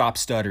going to stop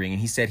stuttering. And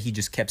he said he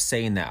just kept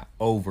saying that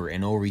over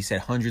and over. He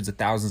said hundreds of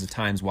thousands of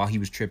times while he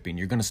was tripping,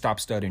 you're going to stop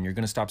stuttering, you're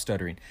going to stop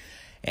stuttering.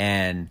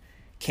 And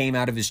came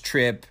out of his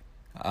trip,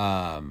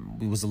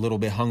 he was a little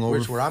bit hungover.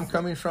 Which, where I'm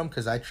coming from,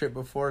 because I tripped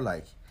before,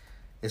 like,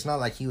 it's not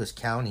like he was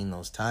counting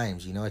those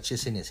times, you know? It's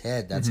just in his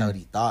head. That's how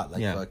he thought,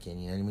 like, fucking,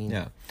 you know what I mean?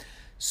 Yeah.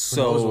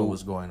 So, who knows what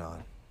was going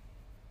on?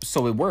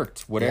 So it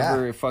worked.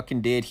 Whatever it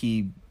fucking did,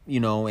 you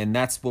know, and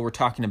that's what we're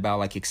talking about,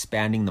 like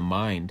expanding the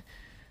mind.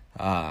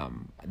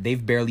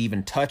 They've barely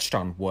even touched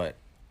on what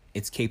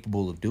it's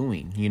capable of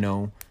doing, you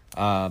know.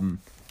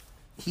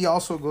 He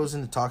also goes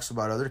into talks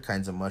about other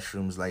kinds of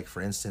mushrooms. Like,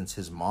 for instance,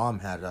 his mom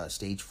had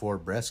stage 4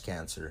 breast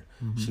cancer.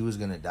 Mm-hmm. She was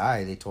going to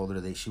die. They told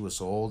her she was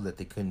so old that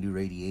they couldn't do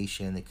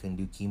radiation. They couldn't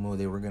do chemo.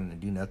 They were going to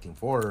do nothing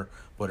for her.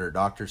 But her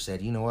doctor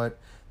said, you know what?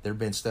 There have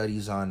been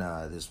studies on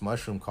this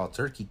mushroom called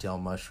turkey tail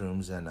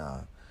mushrooms, and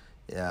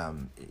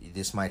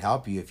this might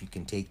help you if you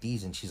can take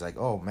these. And she's like,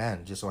 oh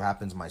man, just so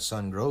happens my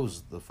son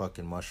grows the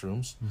fucking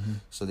mushrooms. Mm-hmm.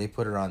 So they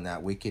put her on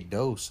that wicked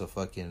dose of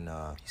fucking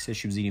he said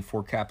she was eating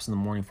 4 caps in the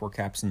morning, 4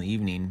 caps in the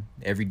evening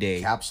every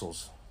day,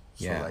 capsules.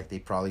 So like they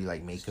probably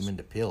like make them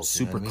into pills,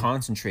 super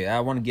concentrated. I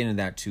want to get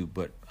into that too,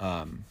 but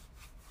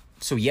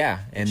So yeah,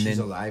 and she's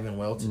then alive and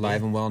well today.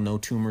 Alive and well, no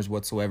tumors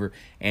whatsoever,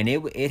 and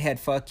it had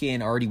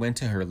fucking already went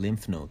to her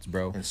lymph nodes,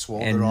 bro. And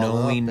swelled it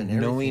all up and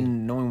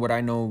everything. knowing what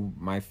I know,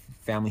 my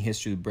family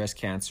history with breast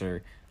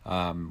cancer,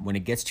 when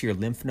it gets to your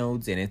lymph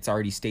nodes and it's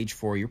already stage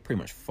 4, you're pretty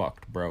much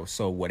fucked, bro.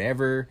 So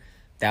whatever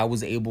that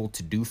was able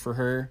to do for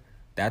her,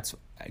 that's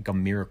like a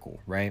miracle,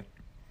 right?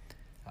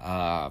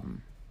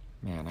 Man,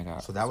 I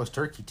got... So that was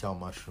turkey tail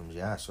mushrooms,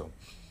 yeah. So,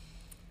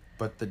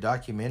 but the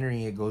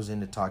documentary, it goes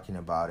into talking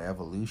about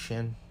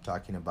evolution,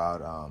 talking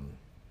about,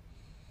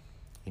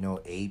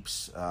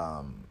 apes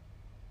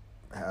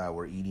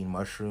were eating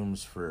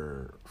mushrooms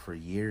for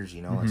years,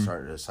 and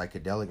started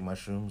psychedelic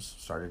mushrooms,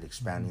 started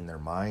expanding their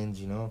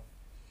minds,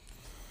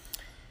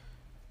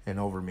 and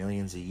over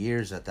millions of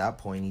years at that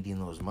point, eating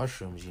those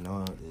mushrooms,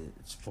 it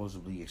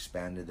supposedly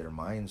expanded their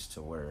minds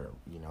to where,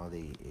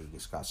 it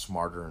just got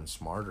smarter and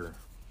smarter.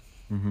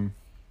 Mm-hmm.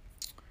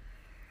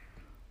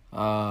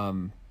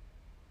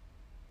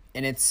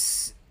 And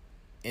it's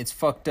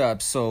fucked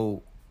up.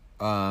 So,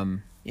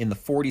 in the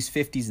 40s,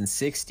 50s, and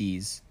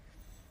 60s,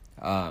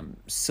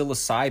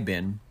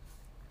 psilocybin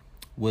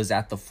was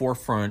at the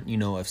forefront,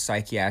 of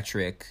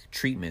psychiatric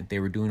treatment. They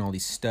were doing all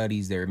these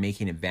studies. They were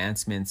making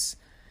advancements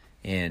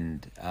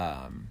and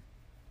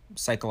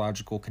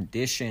psychological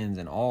conditions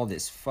and all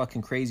this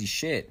fucking crazy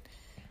shit.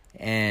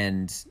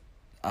 And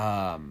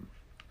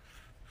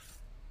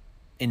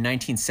in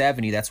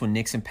 1970, that's when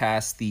Nixon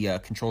passed the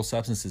Controlled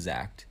Substances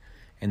Act,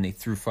 and they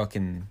threw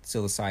fucking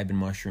psilocybin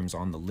mushrooms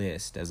on the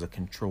list as a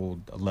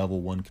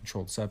level 1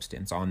 controlled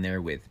substance, on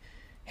there with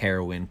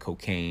heroin,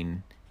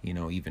 cocaine,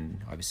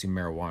 even obviously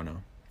marijuana,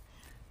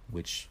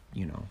 which,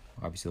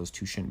 obviously those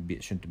two shouldn't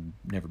have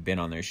never been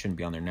on there, shouldn't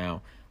be on there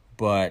now.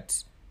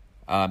 But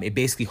it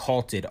basically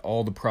halted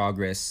all the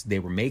progress they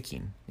were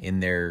making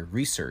in their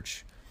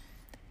research.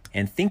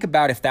 And think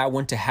about if that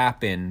went to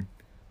happen,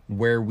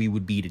 where we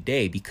would be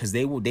today, because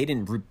they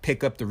didn't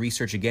pick up the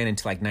research again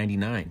until like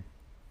 99,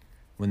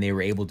 when they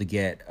were able to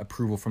get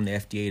approval from the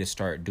FDA to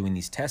start doing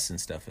these tests and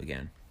stuff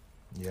again.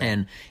 Yeah.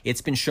 And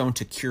it's been shown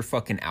to cure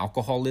fucking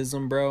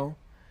alcoholism, bro.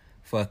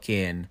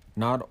 Fucking,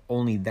 not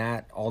only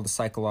that, all the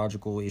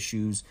psychological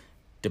issues,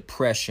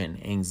 depression,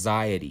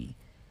 anxiety,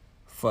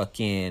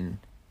 fucking,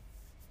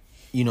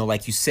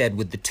 like you said,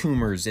 with the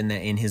tumors in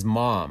his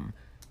mom.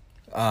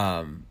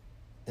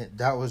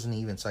 That wasn't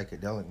even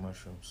psychedelic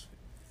mushrooms.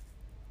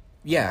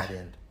 Yeah.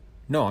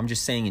 No, I'm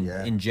just saying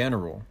in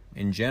general.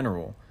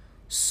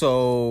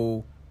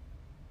 So,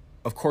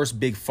 of course,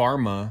 big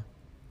pharma,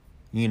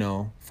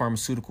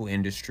 pharmaceutical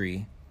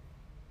industry,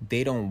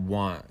 they don't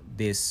want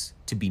this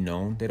to be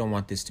known. They don't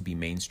want this to be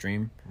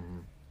mainstream,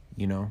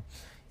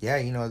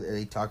 Yeah,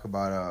 they talk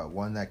about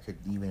one that could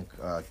even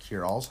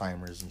cure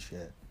Alzheimer's and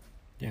shit.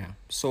 Yeah.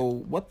 So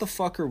what the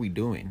fuck are we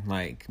doing?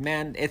 Like,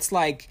 man, it's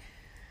like...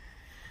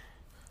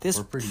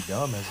 We're pretty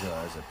dumb as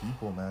a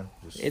people, man.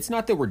 It's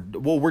not that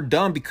we're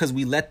dumb because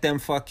we let them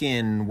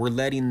we're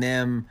letting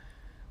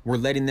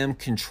them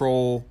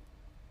control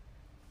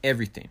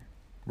everything,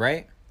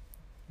 right?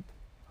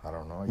 I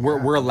don't know.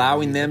 We're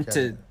allowing them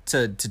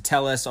to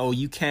tell us, oh,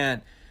 you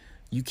can't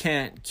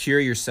cure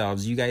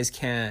yourselves. You guys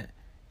can't,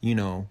 you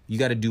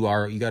got to do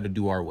our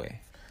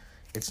way.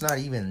 It's not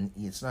even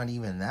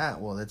that.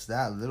 Well, it's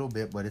that a little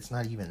bit, but it's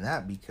not even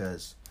that,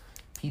 because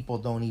people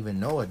don't even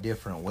know a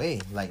different way.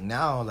 Like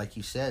now, like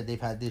you said, they've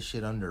had this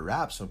shit under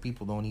wraps, so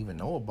people don't even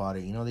know about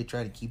it. They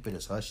try to keep it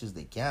as hush as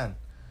they can.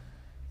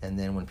 And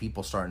then when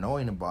people start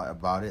knowing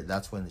about it,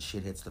 that's when the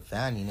shit hits the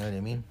fan, you know what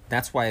I mean?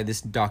 That's why this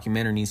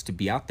documentary needs to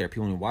be out there.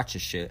 People need to watch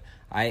this shit.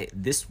 I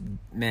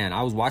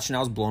was watching, I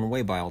was blown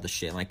away by all the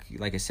shit. Like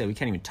I said, we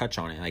can't even touch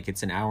on it. Like,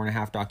 it's an hour and a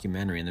half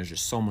documentary, and there's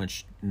just so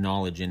much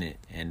knowledge in it.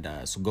 And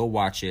so go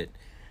watch it.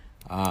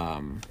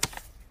 So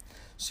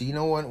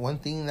one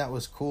thing that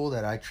was cool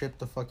that I tripped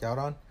the fuck out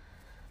on?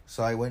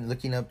 So I went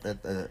looking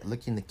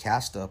the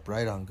cast up,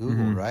 right, on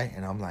Google, right?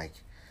 And I'm like,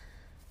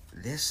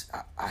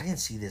 I didn't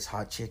see this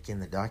hot chick in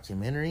the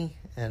documentary.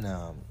 And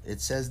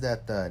it says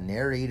that the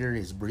narrator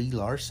is Brie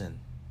Larson,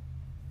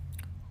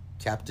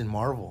 Captain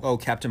Marvel. Oh,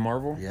 Captain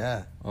Marvel?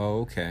 Yeah.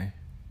 Oh, okay.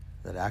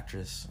 That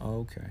actress.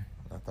 Oh, okay.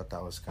 I thought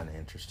that was kind of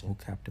interesting.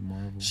 Oh, Captain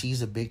Marvel.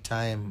 She's a big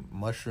time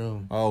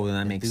mushroom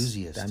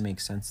enthusiast. That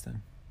makes sense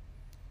then.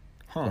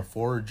 Huh. A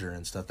forager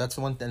and stuff. That's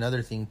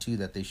another thing too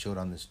that they showed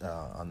on this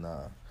on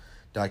the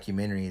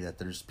documentary, that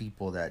there's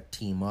people that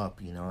team up,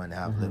 and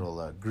have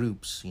little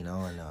groups, and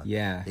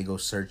they go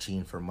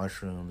searching for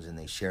mushrooms and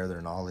they share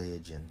their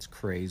knowledge, and it's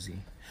crazy.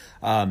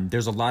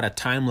 There's a lot of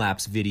time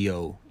lapse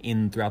video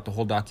throughout the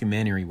whole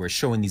documentary where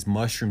showing these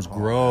mushrooms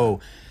grow,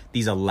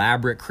 these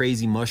elaborate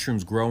crazy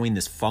mushrooms growing,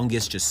 this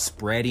fungus just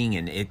spreading,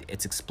 and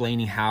it's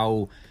explaining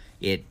how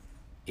it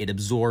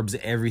absorbs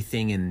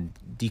everything and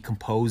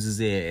decomposes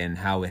it, and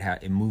how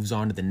it moves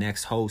on to the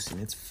next host, and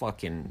it's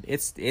fucking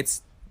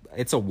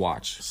it's a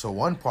watch. So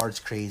one part's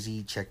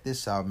crazy. Check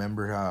this out.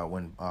 Remember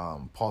when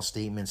Paul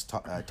Statements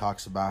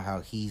talks about how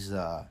he's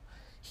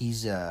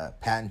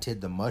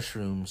patented the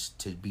mushrooms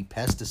to be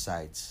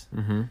pesticides,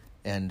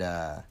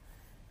 and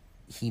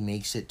he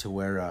makes it to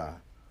where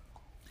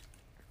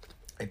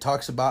it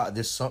talks about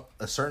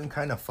a certain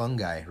kind of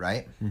fungi,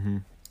 right? Mm-hmm.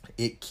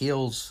 It'll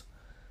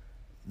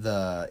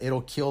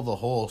kill the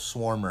whole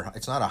swarm, or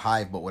it's not a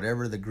hive, but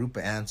whatever the group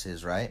of ants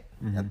is, right?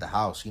 Mm-hmm. At the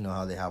house, you know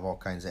how they have all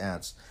kinds of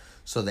ants.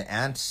 So the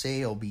ant,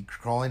 say, will be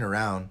crawling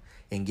around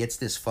and gets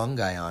this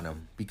fungi on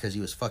him because he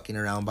was fucking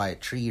around by a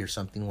tree or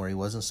something where he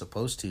wasn't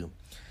supposed to.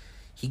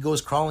 He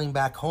goes crawling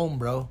back home,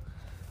 bro.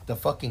 The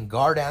fucking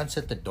guard ants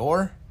at the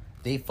door,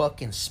 they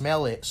fucking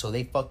smell it, so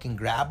they fucking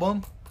grab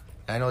him.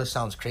 And I know this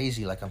sounds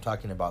crazy, like I'm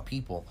talking about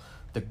people.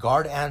 The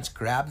guard ants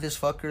grab this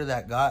fucker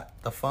that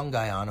got the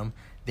fungi on him.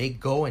 They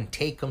go and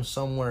take him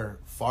somewhere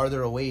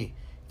farther away.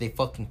 They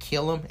fucking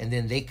kill him, and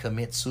then they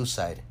commit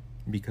suicide.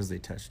 Because they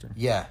touched him.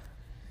 Yeah.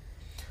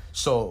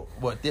 So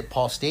what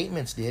Paul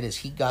Statements did is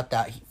he got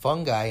that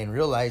fungi and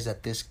realized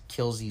that this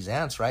kills these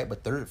ants, right?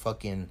 But their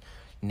fucking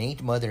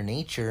Mother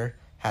Nature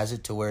has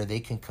it to where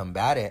they can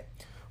combat it.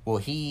 Well,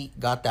 he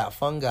got that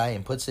fungi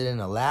and puts it in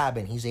a lab,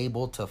 and he's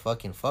able to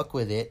fucking fuck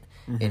with it,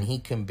 and he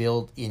can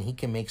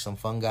make some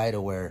fungi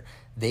to where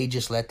they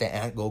just let the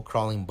ant go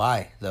crawling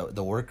by.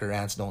 The worker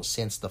ants don't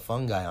sense the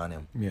fungi on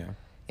him. Yeah.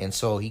 And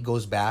so he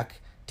goes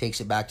back,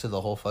 takes it back to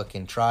the whole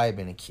fucking tribe,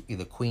 and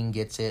the queen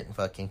gets it and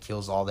fucking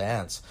kills all the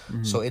ants.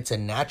 So it's a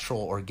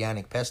natural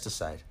organic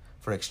pesticide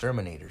for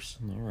exterminators.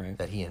 All right.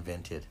 That he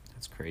invented.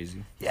 That's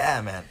crazy.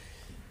 Yeah, man.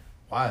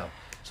 Wow.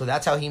 So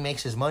that's how he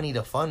makes his money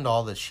to fund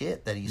all the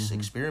shit that he's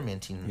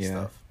experimenting and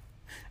stuff.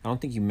 I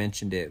don't think you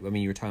mentioned it. I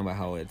mean, you were talking about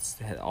how it's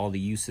had all the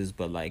uses,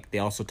 but like they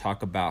also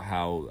talk about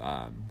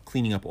how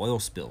cleaning up oil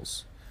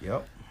spills.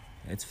 Yep.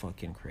 It's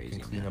fucking crazy.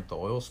 You clean up the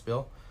oil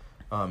spill.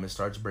 It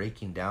starts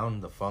breaking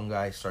down. The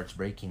fungi starts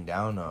breaking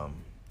down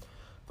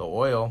the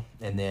oil,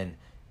 and then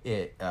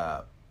it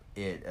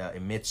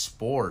emits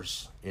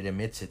spores. It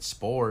emits its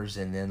spores,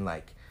 and then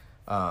like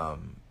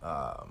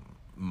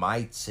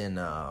mites and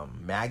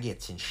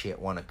maggots and shit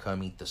want to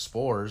come eat the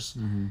spores,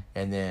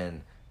 and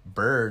then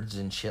birds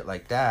and shit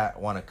like that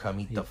want to come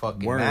eat the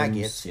fucking worms,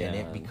 maggots, and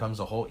it becomes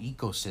a whole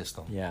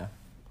ecosystem. Yeah.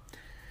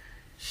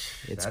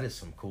 That is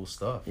some cool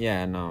stuff.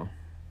 Yeah, no.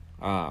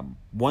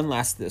 One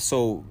last,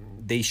 so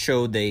they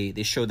show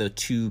the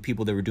two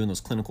people that were doing those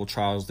clinical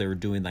trials. They were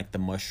doing like the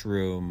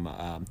mushroom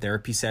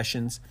therapy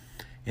sessions,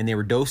 and they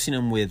were dosing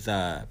them with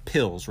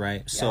pills,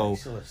 right? Yeah, so like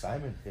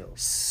psilocybin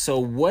pills. So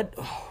what,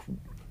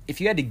 if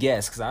you had to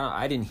guess, because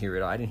I didn't hear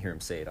it, I didn't hear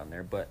him say it on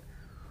there, but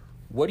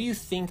what do you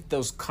think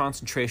those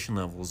concentration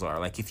levels are?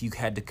 Like if you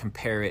had to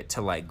compare it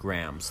to like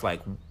grams,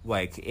 like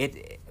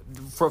it,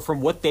 from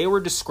what they were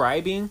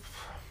describing,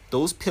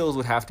 those pills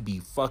would have to be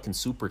fucking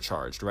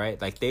supercharged, right?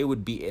 Like they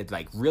would be at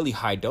like really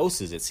high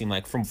doses. It seemed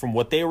like from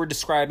what they were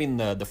describing,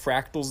 the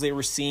fractals they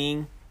were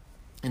seeing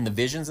in the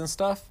visions and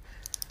stuff.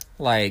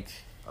 Like,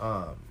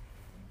 I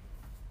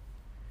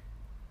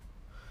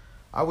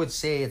would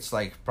say it's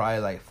like probably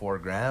like 4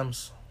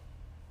 grams.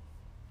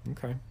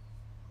 Okay.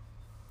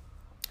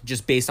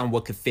 Just based on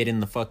what could fit in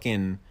the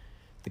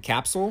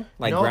capsule,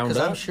 like ground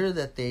because up. I'm sure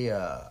that they.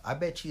 I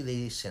bet you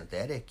they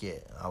synthetic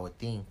it. I would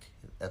think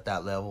at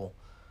that level.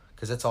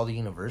 Because that's all the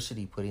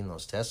university putting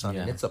those tests on.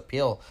 Yeah. And it's a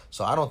pill.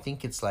 So I don't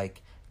think it's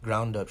like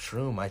ground up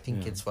shroom. I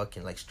think it's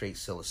fucking like straight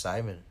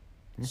psilocybin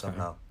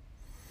somehow.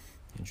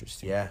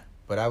 Interesting. Yeah.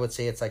 But I would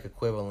say it's like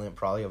equivalent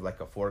probably of like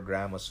a 4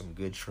 gram of some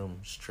good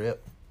shroom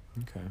strip.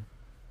 Okay.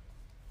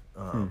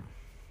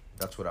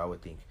 That's what I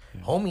would think.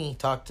 Yeah. Homie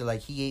talked to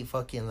like he ate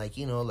fucking like,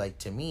 you know, like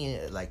to me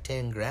like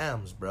 10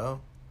 grams, bro.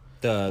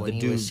 The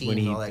dude when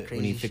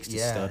he fixed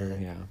his stutter.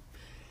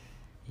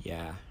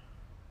 Yeah.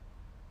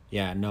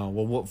 Yeah, no.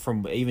 Well,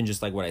 from even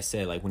just like what I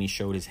said, like when he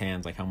showed his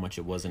hands, like how much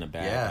it was in a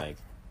bag, like,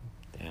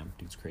 damn,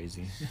 dude's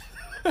crazy.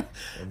 And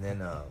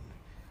then,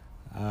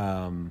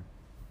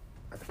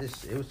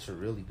 it was a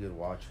really good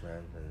watch,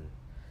 man. And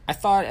I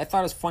thought it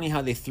was funny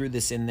how they threw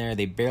this in there.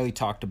 They barely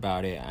talked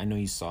about it. I know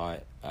you saw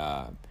it.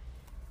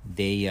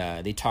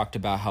 They talked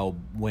about how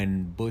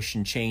when Bush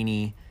and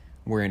Cheney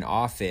were in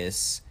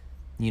office,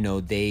 you know,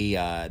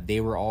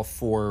 they were all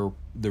for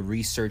the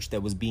research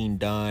that was being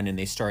done, and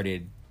they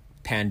started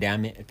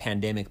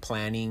pandemic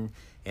planning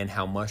and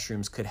how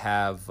mushrooms could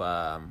have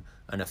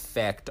an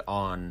effect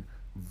on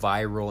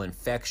viral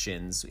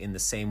infections in the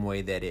same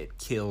way that it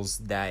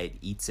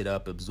eats it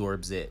up,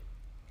 absorbs it,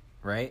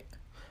 right?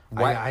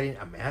 Why I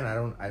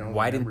don't.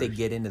 Why didn't they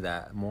get into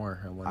that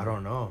more? I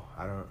don't know.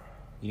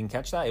 You didn't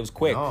catch that? It was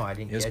quick. No, I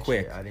didn't. I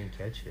didn't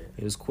catch it.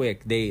 It was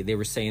quick. They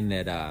were saying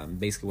that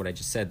basically what I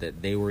just said,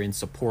 that they were in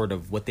support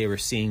of what they were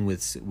seeing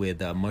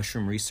with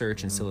mushroom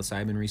research and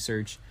psilocybin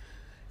research.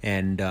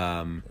 And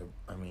I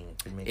mean,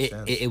 it could make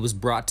sense. It was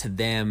brought to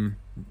them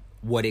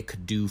what it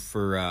could do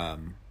for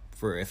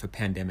if a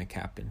pandemic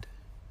happened.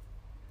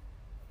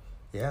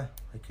 Yeah,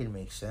 it could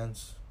make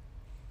sense.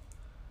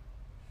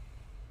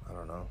 I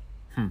don't know.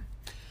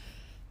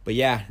 But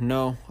yeah,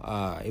 no,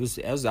 that was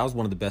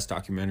one of the best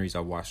documentaries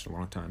I've watched in a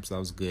long time. So that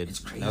was good. It's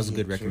crazy. That was a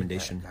good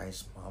recommendation. That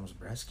guy's mom's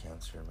breast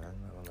cancer, man.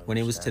 I don't when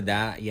it was to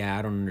that, yeah,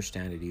 I don't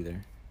understand it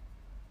either.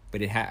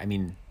 But it had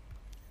to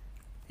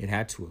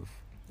have,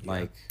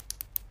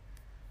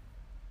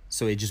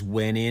 So it just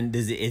went in.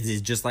 Is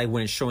it just like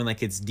when it's showing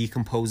like it's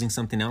decomposing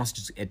something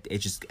else? It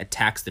just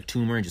attacks the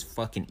tumor and just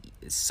fucking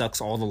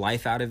sucks all the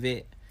life out of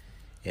it.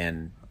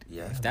 And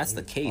if that's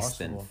the case,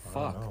 possible. Then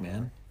fuck,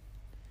 man.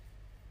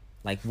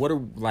 Like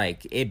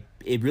it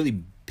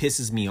really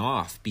pisses me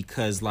off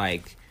because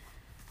like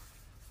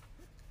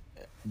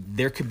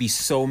there could be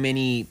so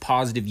many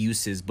positive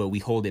uses, but we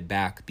hold it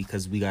back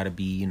because we got to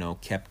be,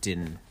 kept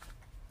in.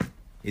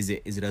 Is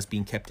it us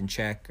being kept in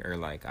check, or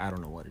like I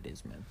don't know what it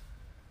is, man.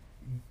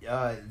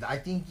 I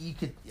think you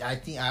could.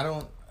 I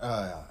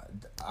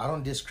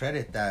don't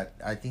discredit that.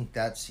 I think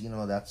that's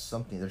that's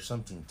something. There's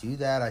something to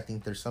that. I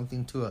think there's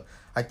something to it.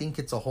 I think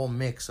it's a whole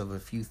mix of a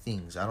few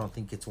things. I don't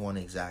think it's one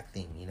exact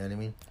thing. You know what I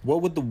mean?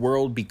 What would the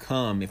world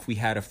become if we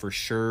had a for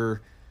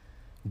sure,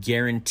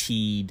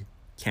 guaranteed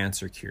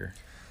cancer cure?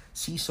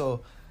 See,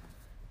 so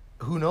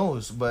who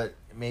knows? But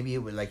maybe it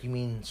would, like, you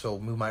mean, so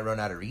we might run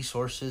out of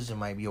resources. It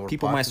might be over.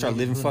 People might start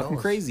living fucking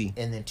crazy.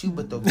 And then too,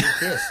 but they'll get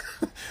this.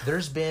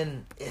 There's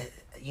been,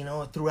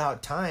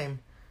 throughout time,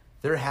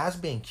 there has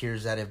been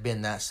cures that have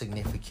been that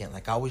significant.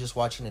 Like I was just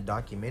watching a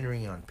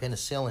documentary on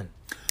penicillin.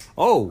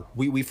 Oh,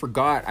 we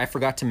forgot. I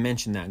forgot to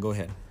mention that. Go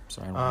ahead.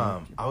 Sorry.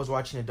 I was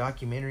watching a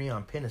documentary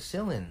on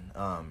penicillin.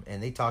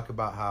 And they talk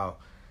about how,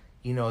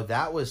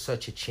 that was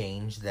such a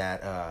change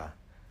that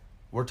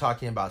we're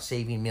talking about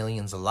saving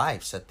millions of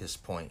lives at this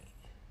point.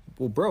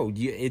 Well, bro,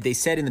 they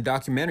said in the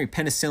documentary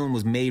penicillin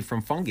was made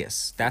from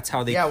fungus. That's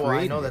how they created it. Yeah, well,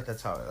 I know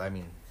that's how. I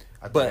mean,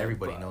 I thought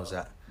everybody knows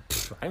that.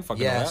 I didn't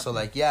fucking know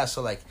that.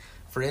 So like,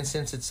 for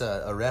instance, it's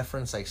a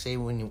reference. Like, say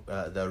when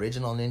the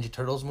original Ninja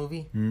Turtles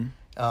movie,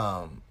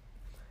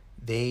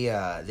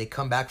 they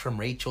come back from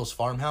Rachel's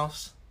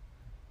farmhouse.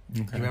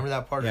 Okay. You remember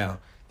that part? Yeah.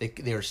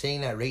 They were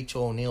saying at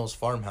Rachel O'Neill's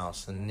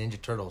farmhouse in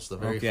Ninja Turtles, the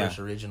very first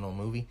original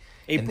movie.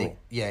 April.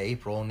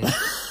 April O'Neil.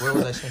 Where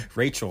was I saying?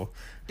 Rachel.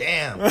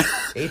 Damn.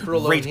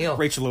 April O'Neil.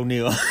 Rachel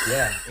O'Neil.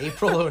 Yeah,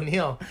 April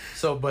O'Neil.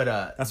 So, but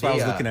that's why I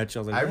was looking at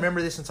you. I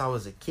remember this since I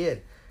was a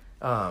kid.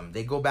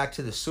 They go back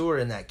to the sewer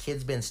and that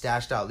kid's been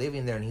stashed out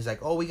living there, and he's like,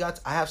 "Oh,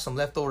 I have some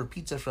leftover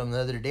pizza from the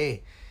other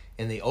day."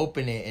 And they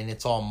open it and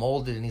it's all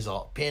molded and he's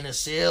all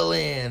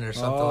penicillin or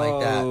something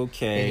like that.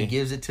 Okay. And he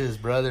gives it to his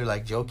brother,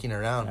 like joking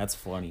around. That's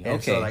funny.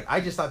 And so, like,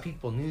 I just thought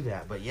people knew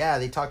that. But yeah,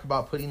 they talk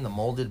about putting the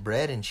molded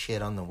bread and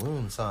shit on the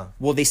wounds, huh?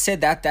 Well, they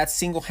said that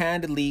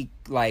single-handedly,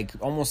 like,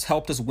 almost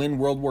helped us win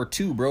World War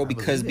II, bro,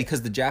 because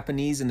the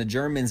Japanese and the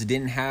Germans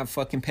didn't have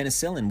fucking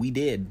penicillin. We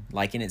did.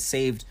 Like, and it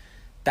saved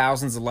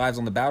thousands of lives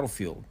on the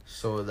battlefield.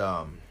 So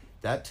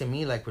that to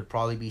me, like, would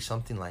probably be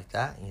something like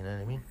that. You know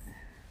what I mean?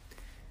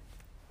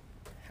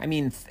 I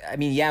mean,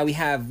 yeah, we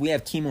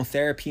have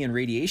chemotherapy and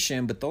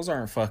radiation, but those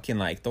aren't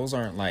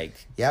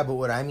like. Yeah, but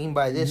what I mean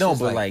by this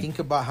is like think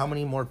about how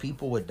many more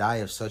people would die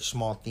of such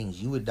small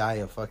things. You would die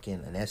of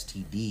fucking an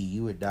STD.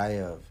 You would die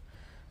of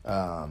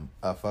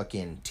a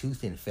fucking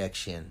tooth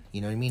infection. You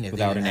know what I mean?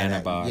 Without an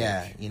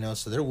antibiotic. Yeah,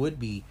 so there would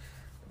be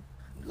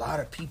a lot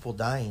of people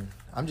dying.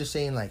 I'm just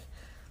saying, like,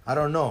 I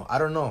don't know,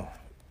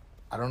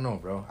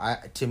 bro.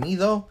 To me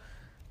though,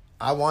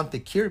 I want the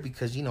cure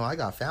because, I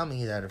got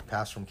family that have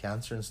passed from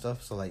cancer and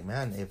stuff. So, like,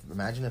 man,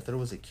 imagine if there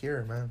was a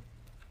cure, man.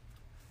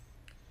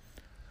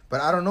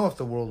 But I don't know if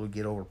the world would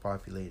get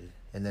overpopulated.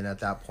 And then at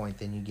that point,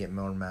 then you get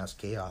more mass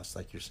chaos,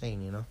 like you're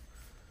saying,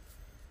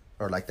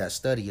 Or like that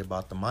study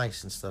about the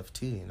mice and stuff,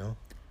 too,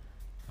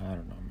 I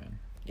don't know, man.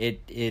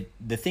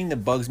 The thing that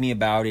bugs me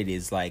about it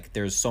is, like,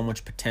 there's so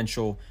much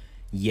potential,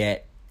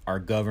 yet our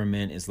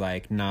government is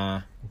like,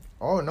 nah.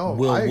 Oh no!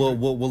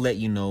 We'll let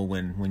you know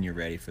when you're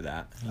ready for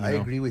that. I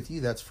agree with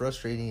you. That's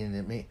frustrating,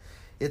 and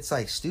it's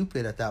like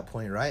stupid at that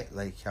point, right?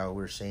 Like how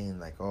we're saying,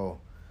 like, oh,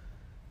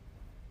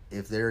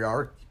 if there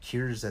are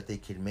cures that they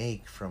could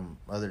make from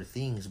other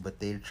things, but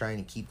they're trying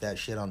to keep that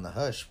shit on the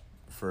hush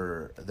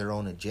for their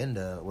own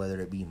agenda,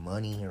 whether it be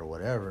money or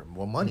whatever.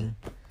 Well, money.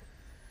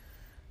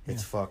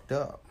 It's fucked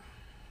up.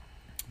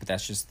 But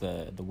that's just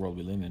the world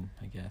we live in,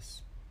 I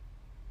guess.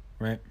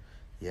 Right?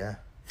 Yeah,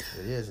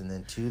 it is. And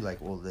then too, like,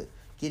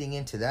 getting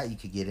into that, you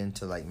could get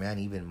into, like, man,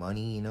 even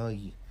money,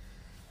 you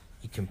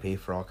can pay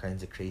for all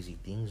kinds of crazy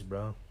things,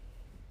 bro.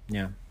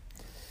 Yeah.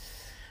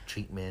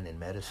 Treatment and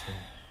medicine.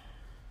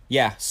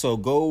 Yeah, so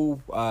go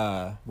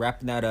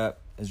wrapping that up.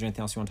 Is there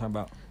anything else you want to talk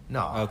about?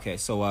 No. Okay,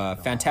 so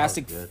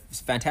Fantastic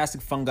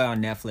Fungi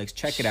on Netflix.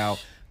 Check it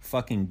out.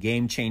 Fucking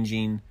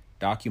game-changing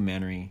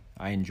documentary.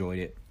 I enjoyed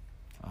it.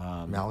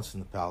 Malice in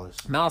the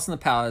Palace. Malice in the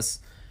Palace.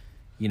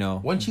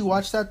 Once you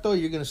watch that, though,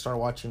 you're going to start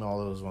watching all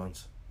those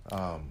ones.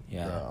 The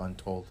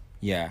Untold.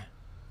 Yeah.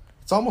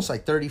 It's almost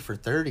like 30 for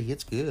 30.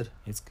 It's good.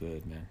 It's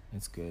good, man.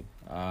 It's good.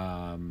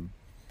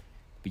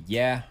 But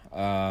yeah,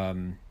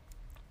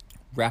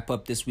 wrap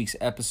up this week's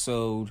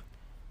episode.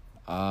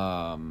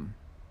 Thanks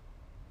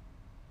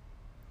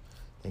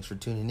for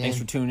tuning in. Thanks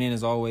for tuning in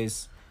as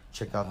always.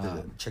 Check out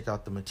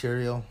the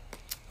material.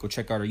 Go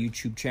check out our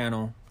YouTube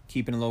channel,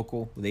 Keeping It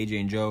Local with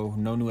AJ and Joe.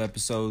 No new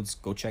episodes.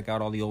 Go check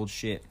out all the old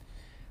shit.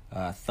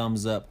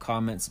 Thumbs up,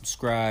 comment,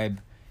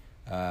 subscribe.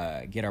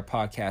 Get our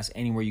podcast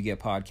anywhere you get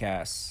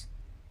podcasts.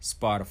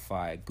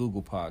 Spotify,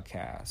 Google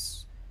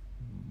Podcasts,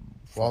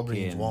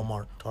 Walgreens,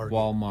 Walmart, Target.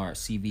 Walmart,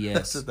 CVS.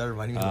 That's what that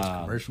reminded me of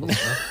those commercials,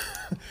 man.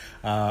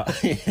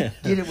 Yeah.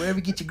 Get it wherever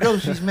you get your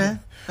groceries, man.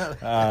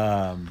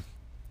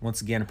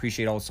 Once again,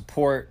 appreciate all the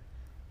support.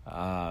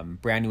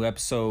 Brand new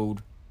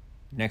episode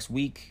next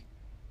week.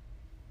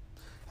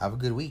 Have a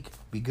good week.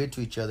 Be good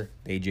to each other.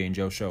 The AJ and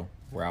Joe Show.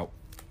 We're out.